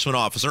enforcement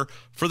officer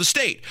for the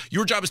state.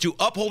 Your job is to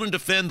uphold and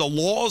defend the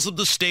laws of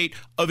the state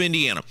of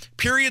Indiana.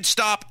 Period,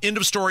 stop, end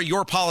of story.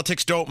 Your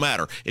politics don't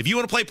matter. If you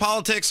want to play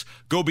politics,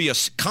 go be a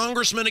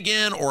congressman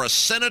again, or a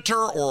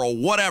senator, or a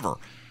whatever.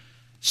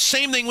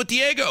 Same thing with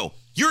Diego.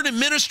 You're an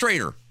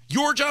administrator.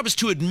 Your job is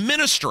to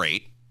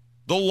administrate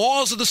the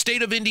laws of the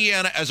state of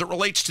Indiana as it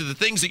relates to the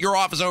things that your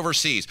office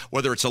oversees,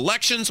 whether it's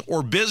elections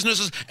or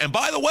businesses. And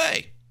by the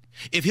way,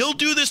 if he'll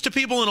do this to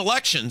people in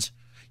elections,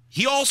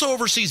 he also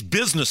oversees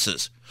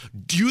businesses.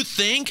 Do you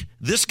think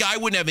this guy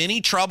wouldn't have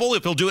any trouble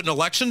if he'll do it in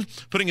election,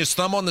 putting his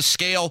thumb on the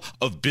scale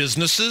of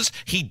businesses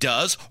he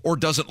does or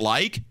doesn't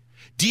like?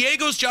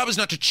 Diego's job is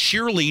not to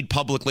cheerlead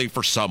publicly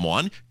for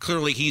someone.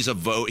 Clearly, he's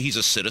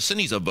a citizen,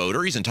 he's a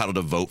voter, he's entitled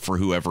to vote for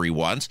whoever he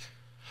wants.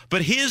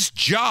 But his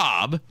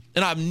job,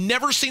 and I've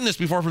never seen this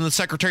before from the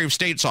Secretary of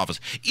State's office,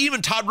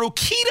 even Todd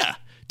Rokita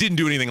didn't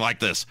do anything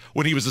like this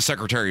when he was the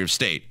Secretary of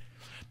State.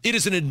 It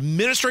is an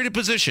administrative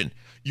position.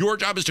 Your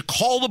job is to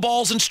call the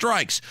balls and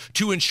strikes,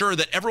 to ensure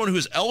that everyone who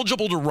is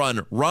eligible to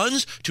run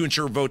runs, to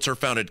ensure votes are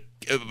counted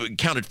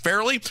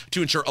fairly,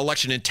 to ensure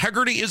election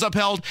integrity is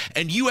upheld.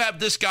 And you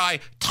have this guy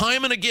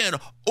time and again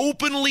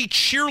openly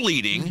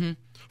cheerleading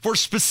for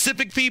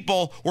specific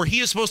people where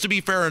he is supposed to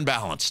be fair and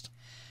balanced.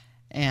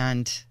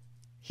 And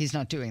he's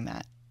not doing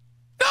that.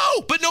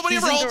 No, but nobody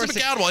ever holds him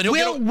accountable.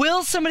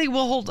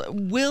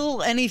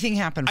 Will anything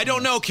happen? I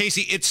don't know,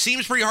 Casey. It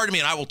seems pretty hard to me,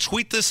 and I will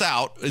tweet this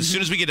out as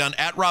soon as we get done,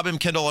 at Rob M.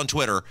 Kendall on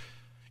Twitter.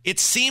 It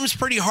seems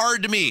pretty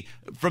hard to me.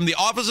 From the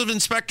Office of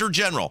Inspector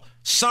General,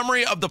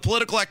 summary of the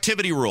political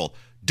activity rule.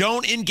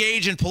 Don't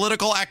engage in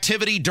political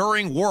activity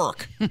during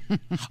work.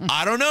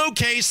 I don't know,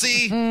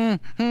 Casey.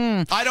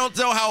 I don't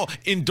know how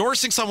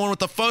endorsing someone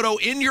with a photo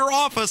in your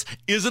office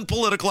isn't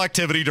political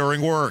activity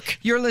during work.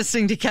 You're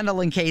listening to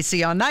Kendall and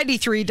Casey on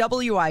 93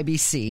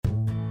 WIBC.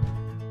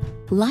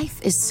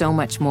 Life is so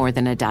much more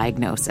than a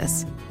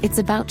diagnosis. It's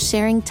about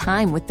sharing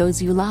time with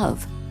those you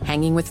love,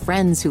 hanging with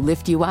friends who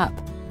lift you up,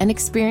 and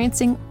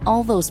experiencing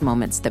all those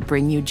moments that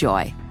bring you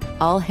joy.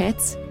 All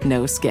hits,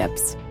 no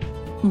skips.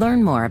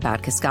 Learn more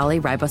about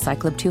Kisqali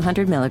Ribociclib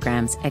 200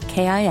 milligrams at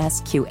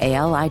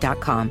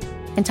KISQALI.com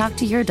and talk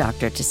to your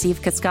doctor to see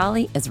if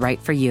Kisqali is right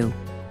for you.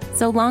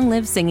 So long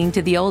live singing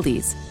to the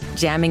oldies,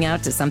 jamming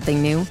out to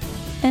something new,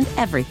 and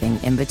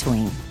everything in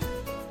between.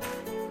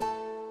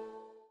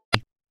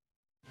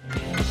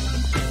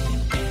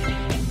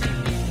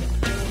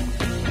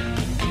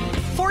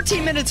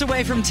 Minutes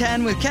away from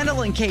 10 with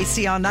Kendall and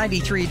Casey on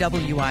 93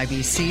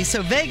 WIBC.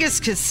 So Vegas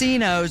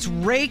casinos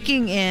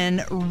raking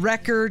in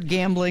record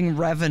gambling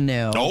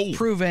revenue,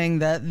 proving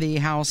that the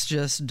house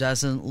just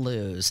doesn't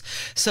lose.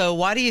 So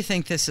why do you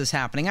think this is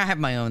happening? I have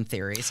my own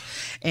theories.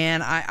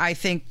 And I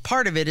think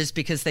part of it is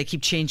because they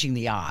keep changing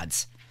the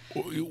odds.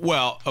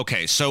 Well,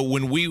 okay. So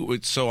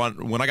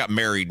when I got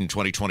married in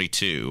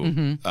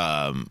 2022,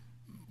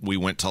 we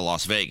went to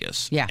Las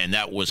Vegas. Yeah. And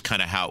that was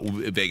kind of how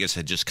Vegas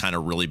had just kind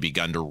of really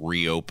begun to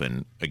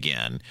reopen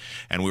again.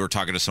 And we were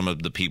talking to some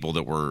of the people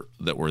that were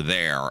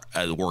there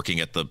working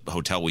at the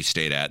hotel we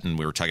stayed at. And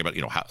we were talking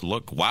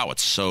about, wow,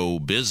 it's so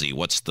busy.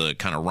 What's the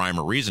kind of rhyme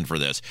or reason for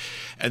this?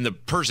 And the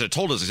person that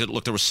told us, he said,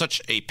 look, there was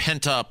such a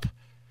pent up,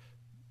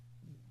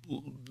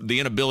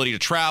 the inability to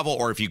travel,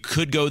 or if you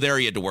could go there,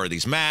 you had to wear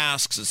these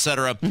masks, et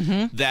cetera,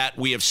 that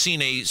we have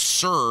seen a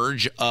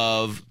surge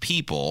of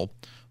people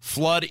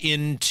flood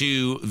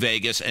into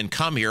Vegas and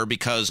come here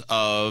because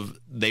of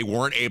they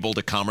weren't able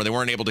to come, or they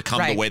weren't able to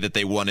come the way that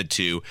they wanted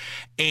to.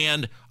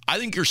 And I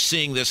think you're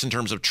seeing this in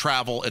terms of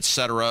travel, et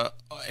cetera,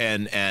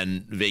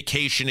 and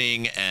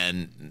vacationing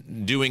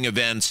and doing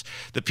events,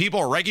 that people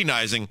are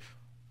recognizing,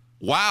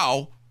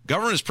 wow,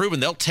 government has proven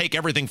they'll take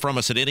everything from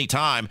us at any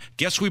time.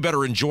 Guess we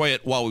better enjoy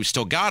it while we've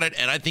still got it.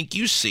 And I think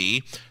you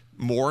see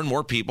more and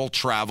more people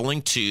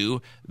traveling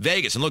to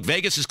Vegas. And look,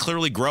 Vegas is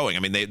clearly growing. I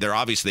mean, they're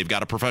obviously, they've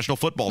got a professional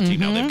football team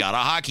now. They've got a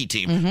hockey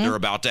team. They're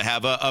about to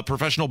have a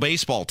professional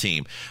baseball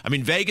team. I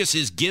mean, Vegas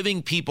is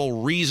giving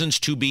people reasons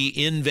to be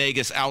in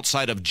Vegas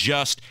outside of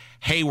just,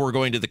 hey, we're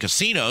going to the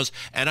casinos.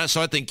 And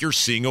so I think you're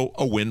seeing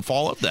a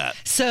windfall of that.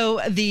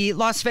 So the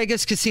Las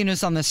Vegas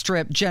casinos on the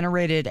Strip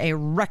generated a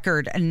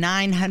record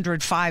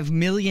 $905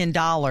 million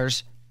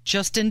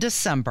just in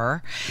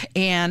December,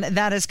 and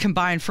that is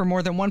combined for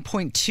more than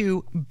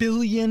 $1.2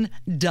 billion.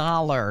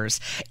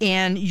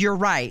 And you're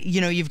right.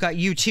 You've got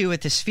U2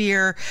 at the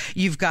Sphere.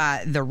 You've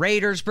got the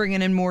Raiders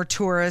bringing in more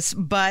tourists.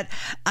 But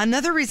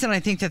another reason I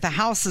think that the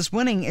house is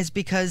winning is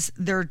because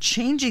they're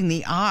changing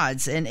the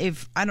odds. And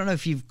I don't know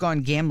if you've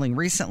gone gambling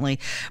recently,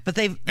 but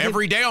they've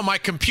every day on my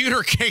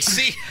computer,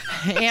 Casey.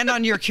 And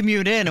on your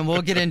commute in, and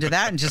we'll get into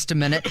that in just a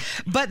minute.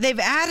 But they've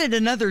added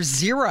another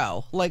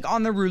zero, like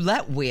on the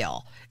roulette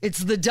wheel. It's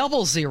the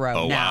double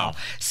zero now. Wow.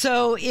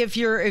 So if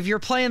you're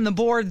playing the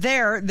board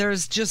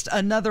there's just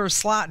another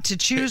slot to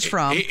choose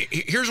from.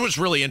 Here's what's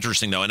really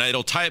interesting, though, and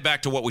it'll tie it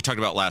back to what we talked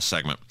about last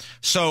segment.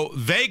 So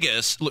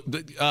Vegas,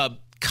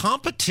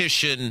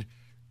 competition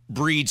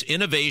breeds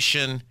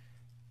innovation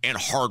and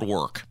hard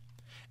work.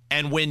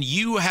 And when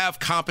you have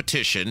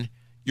competition,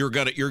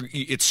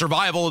 it's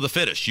survival of the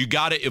fittest. You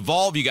got to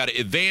evolve, you got to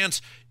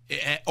advance,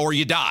 or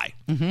you die.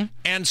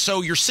 And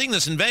so you're seeing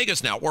this in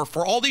Vegas now, where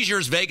for all these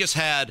years, Vegas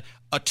had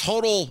a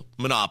total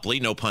monopoly,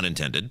 no pun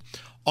intended,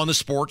 on the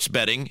sports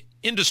betting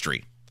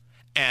industry.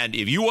 And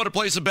if you want to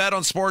place a bet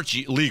on sports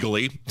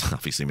legally,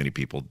 obviously many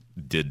people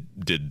did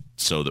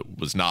so that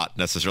was not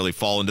necessarily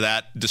fall into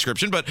that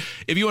description, but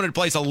if you wanted to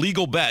place a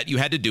legal bet, you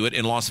had to do it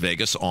in Las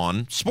Vegas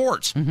on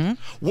sports.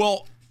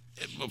 Well,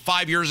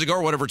 5 years ago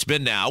or whatever it's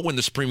been now, when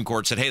the Supreme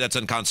Court said, hey, that's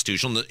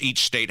unconstitutional,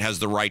 each state has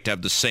the right to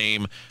have the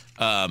same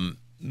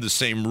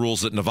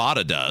rules that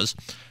Nevada does,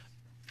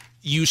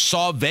 you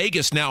saw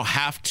Vegas now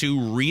have to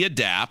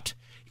readapt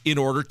in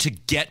order to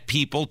get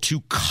people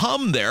to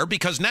come there,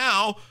 because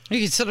now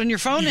you can sit on your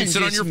phone and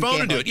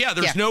do it. Yeah,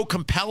 there's no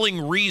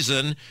compelling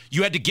reason.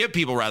 You had to give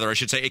people,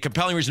 a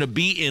compelling reason to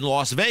be in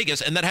Las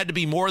Vegas, and that had to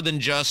be more than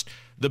just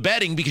the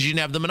betting, because you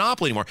didn't have the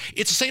monopoly anymore.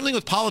 It's the same thing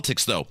with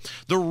politics, though.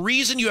 The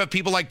reason you have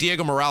people like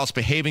Diego Morales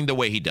behaving the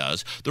way he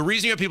does, the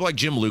reason you have people like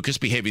Jim Lucas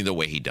behaving the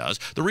way he does,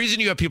 the reason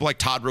you have people like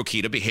Todd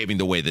Rokita behaving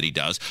the way that he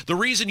does, the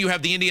reason you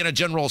have the Indiana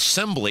General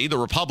Assembly, the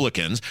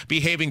Republicans,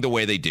 behaving the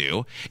way they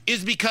do,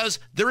 is because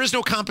there is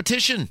no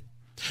competition.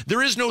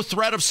 There is no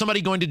threat of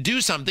somebody going to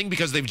do something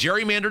because they've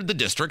gerrymandered the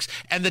districts,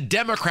 and the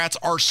Democrats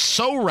are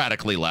so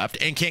radically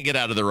left and can't get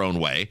out of their own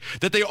way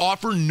that they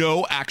offer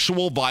no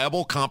actual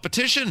viable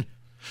competition.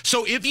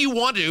 So if you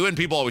want to, and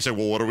people always say,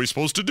 well, what are we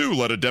supposed to do?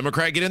 Let a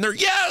Democrat get in there?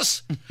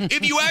 Yes.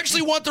 If you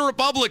actually want the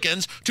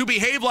Republicans to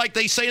behave like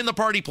they say in the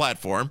party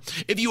platform,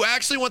 if you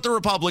actually want the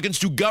Republicans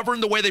to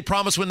govern the way they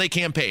promise when they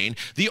campaign,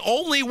 the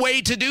only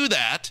way to do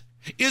that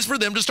is for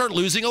them to start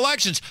losing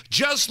elections.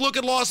 Just look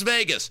at Las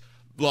Vegas.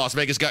 Las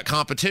Vegas got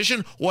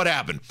competition. What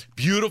happened?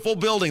 Beautiful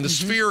building. The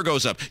Sphere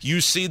goes up.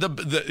 You see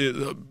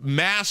the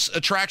mass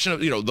attraction of,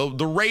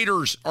 the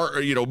Raiders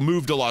are,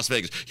 moved to Las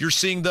Vegas. You're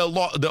seeing the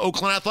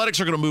Oakland Athletics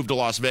are going to move to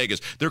Las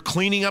Vegas. They're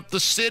cleaning up the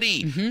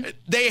city.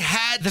 They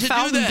had to do that. The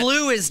Fountain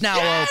Blue is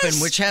now open,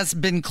 which has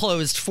been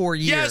closed for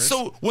years. Yes.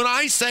 So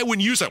when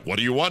you say, what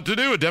do you want to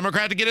do? A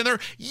Democrat to get in there?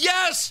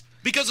 Yes.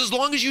 Because as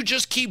long as you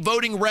just keep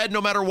voting red,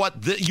 no matter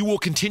what, you will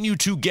continue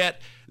to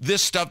get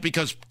this stuff,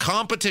 because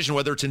competition,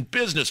 whether it's in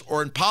business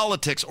or in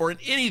politics or in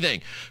anything,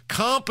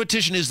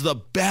 competition is the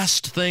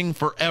best thing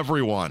for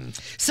everyone.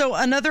 So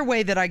another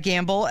way that I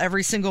gamble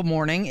every single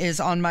morning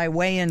is on my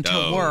way into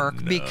work,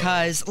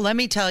 because let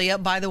me tell you,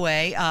 by the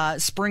way,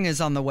 spring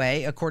is on the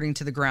way, according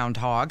to the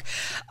groundhog.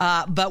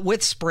 But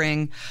with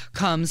spring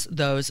comes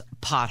those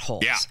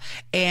potholes. Yeah.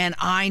 And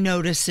I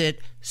notice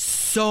it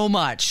so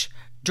much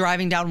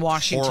driving down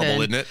Washington,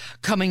 horrible, isn't it?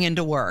 Coming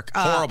into work.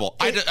 Horrible.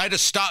 I had to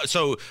stop.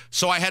 So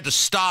I had to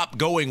stop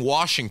going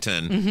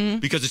Washington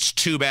because it's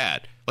too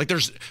bad.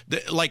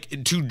 Like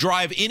to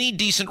drive any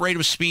decent rate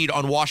of speed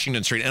on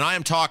Washington Street, and I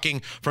am talking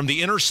from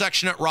the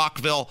intersection at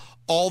Rockville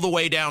all the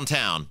way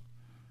downtown.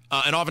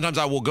 And oftentimes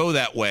I will go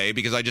that way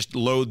because I just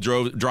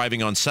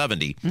driving on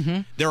 70.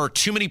 There are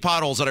too many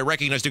potholes that I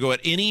recognize to go at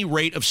any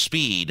rate of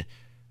speed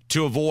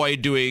to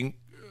avoid doing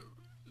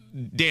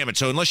damage.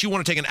 So unless you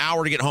want to take an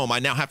hour to get home, I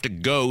now have to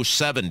go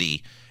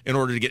 70 in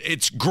order to get.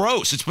 It's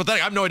gross. It's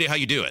pathetic. I have no idea how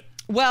you do it.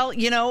 Well,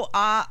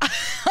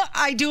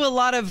 I do a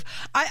lot of,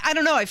 I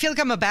don't know, I feel like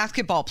I'm a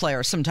basketball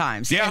player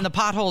sometimes. Yeah. And the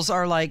potholes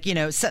are like,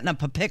 setting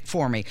up a pick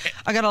for me.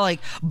 I got to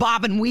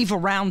bob and weave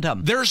around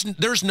them.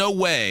 There's no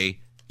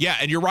way. Yeah,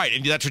 and you're right,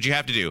 and that's what you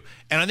have to do.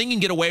 And I think you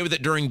can get away with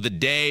it during the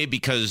day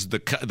because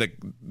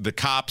the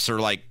cops are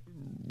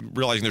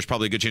realizing there's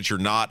probably a good chance you're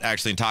not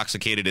actually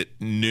intoxicated at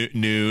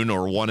noon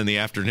or 1 in the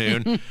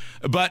afternoon.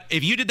 But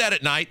if you did that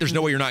at night, there's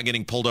no way you're not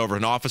getting pulled over.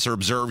 An officer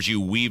observes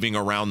you weaving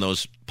around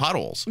those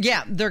potholes.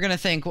 Yeah, they're going to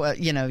think, well,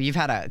 you've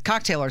had a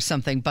cocktail or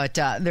something, but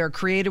they're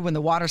created when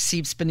the water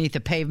seeps beneath the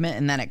pavement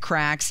and then it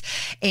cracks.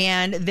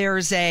 And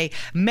there's a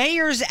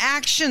Mayor's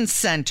Action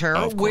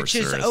Center, which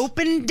is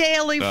open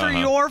daily for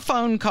your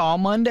phone call,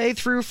 Monday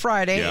through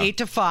Friday, 8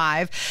 to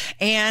 5.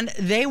 And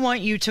they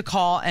want you to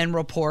call and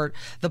report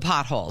the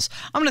potholes.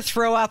 I'm going to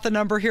throw out the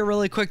number here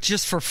really quick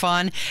just for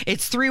fun.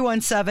 It's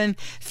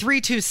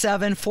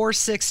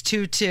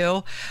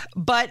 317-327-4622.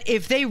 But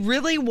if they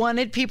really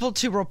wanted people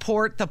to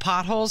report the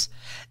potholes,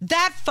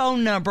 that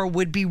phone number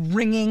would be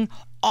ringing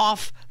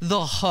off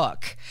the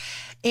hook.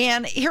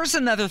 And here's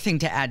another thing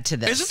to add to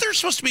this. Isn't there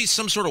supposed to be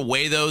some sort of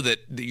way, though, that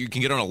you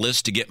can get on a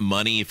list to get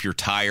money if your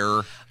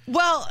tire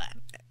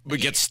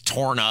gets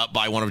torn up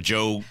by one of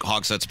Joe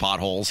Hogsett's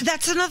potholes?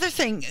 That's another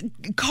thing.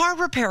 Car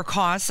repair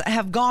costs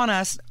have gone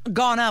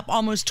up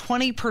almost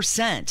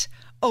 20%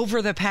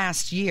 over the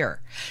past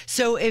year.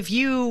 So if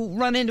you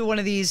run into one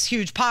of these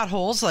huge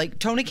potholes like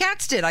Tony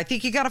Katz did, I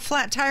think he got a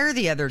flat tire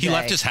the other day. He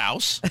left his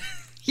house?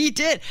 He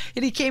did,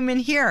 and he came in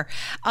here,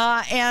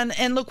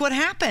 and look what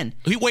happened.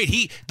 He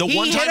hit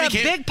a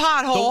big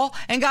pothole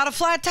and got a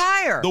flat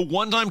tire. The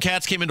one time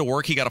Katz came into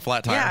work, he got a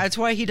flat tire. Yeah, that's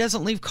why he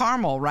doesn't leave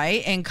Carmel,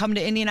 right, and come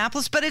to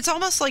Indianapolis. But it's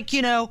almost like,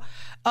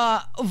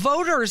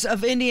 voters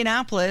of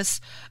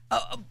Indianapolis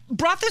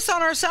brought this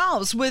on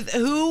ourselves with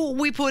who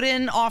we put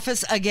in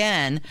office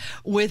again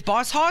with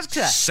Boss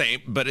Hogsett.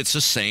 Same, but it's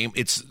the same.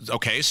 It's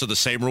okay. So the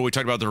same rule we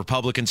talked about the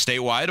Republicans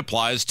statewide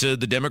applies to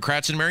the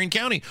Democrats in Marion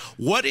County.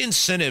 What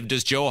incentive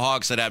does Joe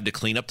Hogsett have to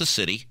clean up the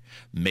city,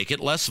 make it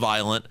less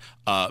violent,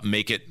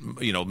 make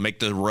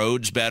the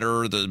roads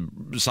better, the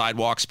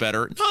sidewalks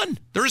better? None.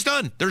 There's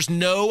none. There's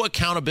no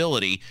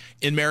accountability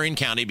in Marion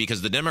County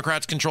because the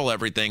Democrats control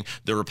everything.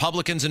 The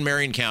Republicans in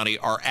Marion County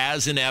are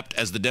as inept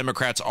as the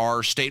Democrats are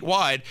statewide.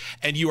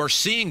 And you are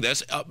seeing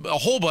this, a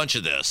whole bunch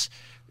of this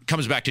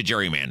comes back to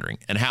gerrymandering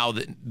and how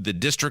the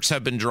districts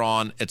have been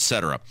drawn, et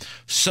cetera.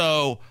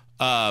 So,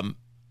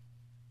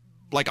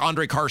 like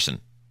Andre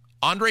Carson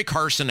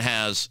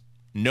has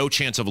no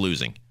chance of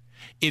losing.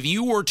 If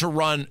you were to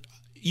run,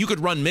 you could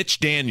run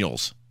Mitch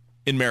Daniels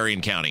in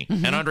Marion County,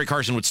 and Andre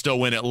Carson would still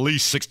win at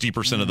least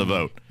 60% of the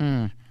vote.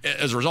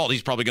 As a result,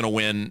 he's probably going to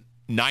win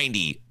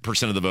 90%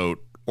 of the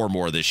vote or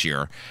more this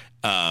year.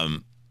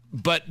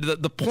 But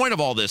the point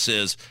of all this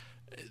is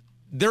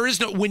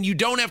when you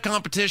don't have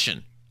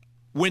competition,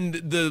 when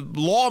the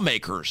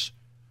lawmakers,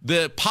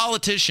 the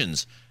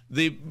politicians,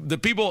 the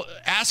people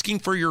asking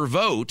for your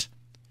vote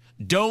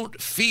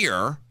don't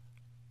fear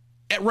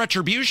at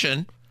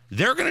retribution,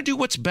 they're going to do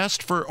what's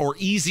best for or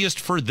easiest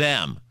for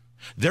them.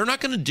 They're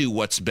not going to do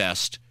what's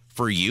best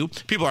for you.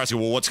 People are asking,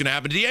 well, what's going to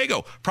happen to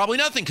Diego? Probably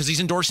nothing because he's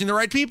endorsing the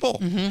right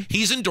people.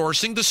 He's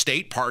endorsing the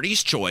state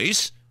party's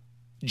choice,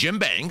 Jim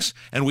Banks,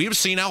 and we have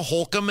seen how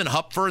Holcomb and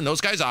Hupfer and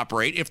those guys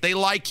operate. If they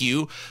like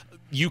you,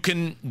 you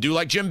can do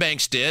like Jim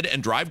Banks did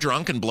and drive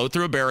drunk and blow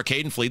through a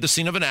barricade and flee the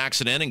scene of an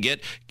accident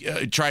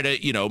and try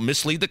to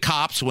mislead the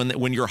cops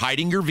when you're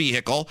hiding your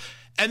vehicle.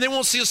 And they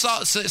won't say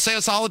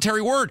a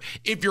solitary word.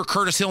 If you're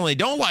Curtis Hill and they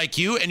don't like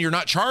you and you're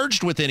not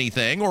charged with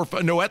anything or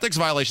no ethics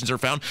violations are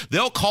found,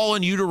 they'll call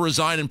on you to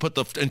resign and put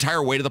the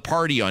entire weight of the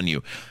party on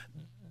you.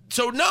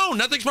 So, no,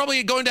 nothing's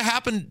probably going to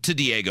happen to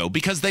Diego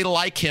because they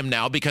like him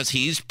now because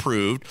he's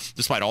proved,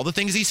 despite all the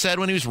things he said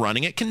when he was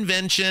running at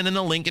convention and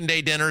the Lincoln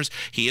Day dinners,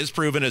 he has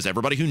proven, as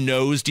everybody who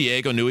knows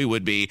Diego knew he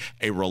would be,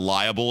 a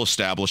reliable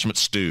establishment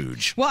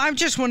stooge. Well, I'm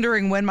just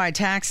wondering when my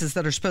taxes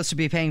that are supposed to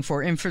be paying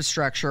for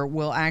infrastructure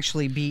will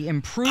actually be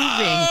improving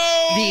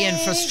the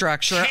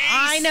infrastructure.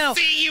 I know.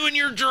 See you and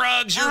your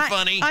drugs. You're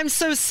funny. I'm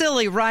so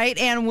silly, right?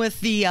 And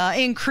with the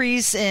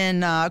increase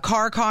in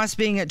car costs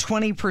being at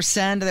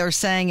 20%, they're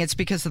saying it's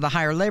because of the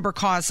higher labor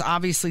costs,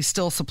 obviously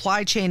still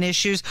supply chain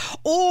issues,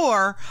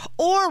 or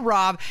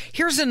Rob,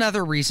 here's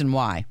another reason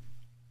why.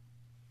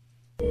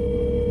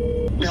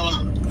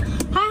 Hi,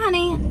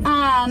 honey.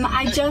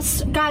 I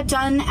just got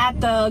done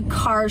at the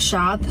car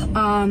shop.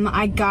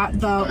 I got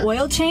the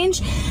oil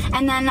change,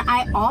 and then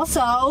I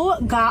also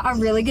got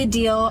a really good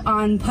deal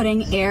on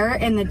putting air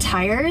in the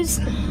tires.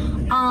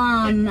 Hold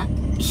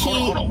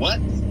on, what?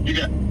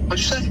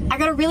 What'd you say? I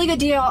got a really good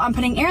deal on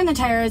putting air in the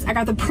tires. I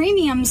got the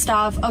premium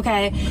stuff.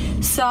 Okay,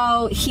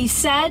 so he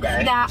said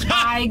that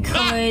I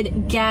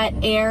could get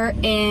air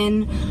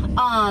in,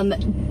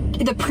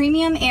 the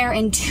premium air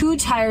in 2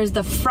 tires,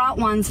 the front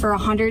ones for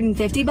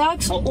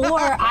 $150,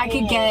 or I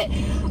could get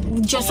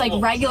just like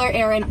regular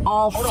air in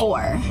all 4.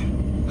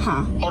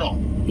 Huh? Hold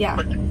on. Yeah.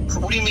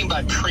 What do you mean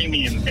by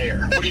premium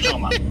air? What are you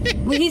talking about?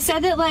 Well, he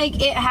said that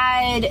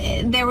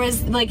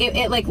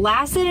it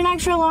lasted an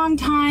extra long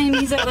time.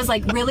 He said it was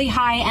like really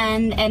high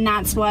end, and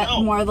that's what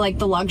more like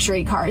the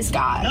luxury cars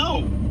got.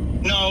 No.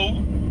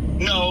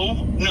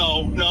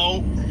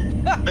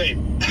 Babe.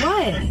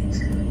 What?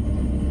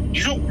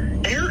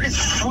 Air is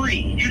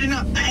free. You did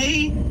not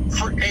pay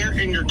for air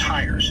in your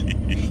tires.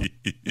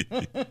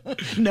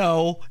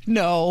 No.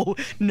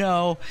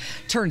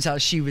 Turns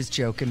out she was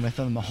joking with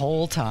him the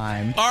whole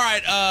time. All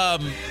right,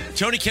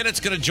 Tony Kennett's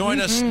going to join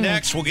us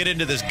next. We'll get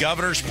into this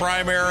governor's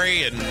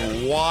primary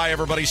and why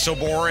everybody's so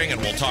boring,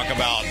 and we'll talk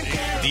about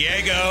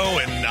Diego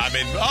and,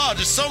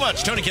 just so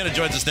much. Tony Kennett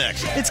joins us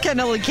next. It's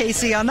Kendall and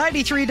Casey on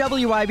 93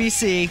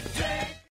 WIBC.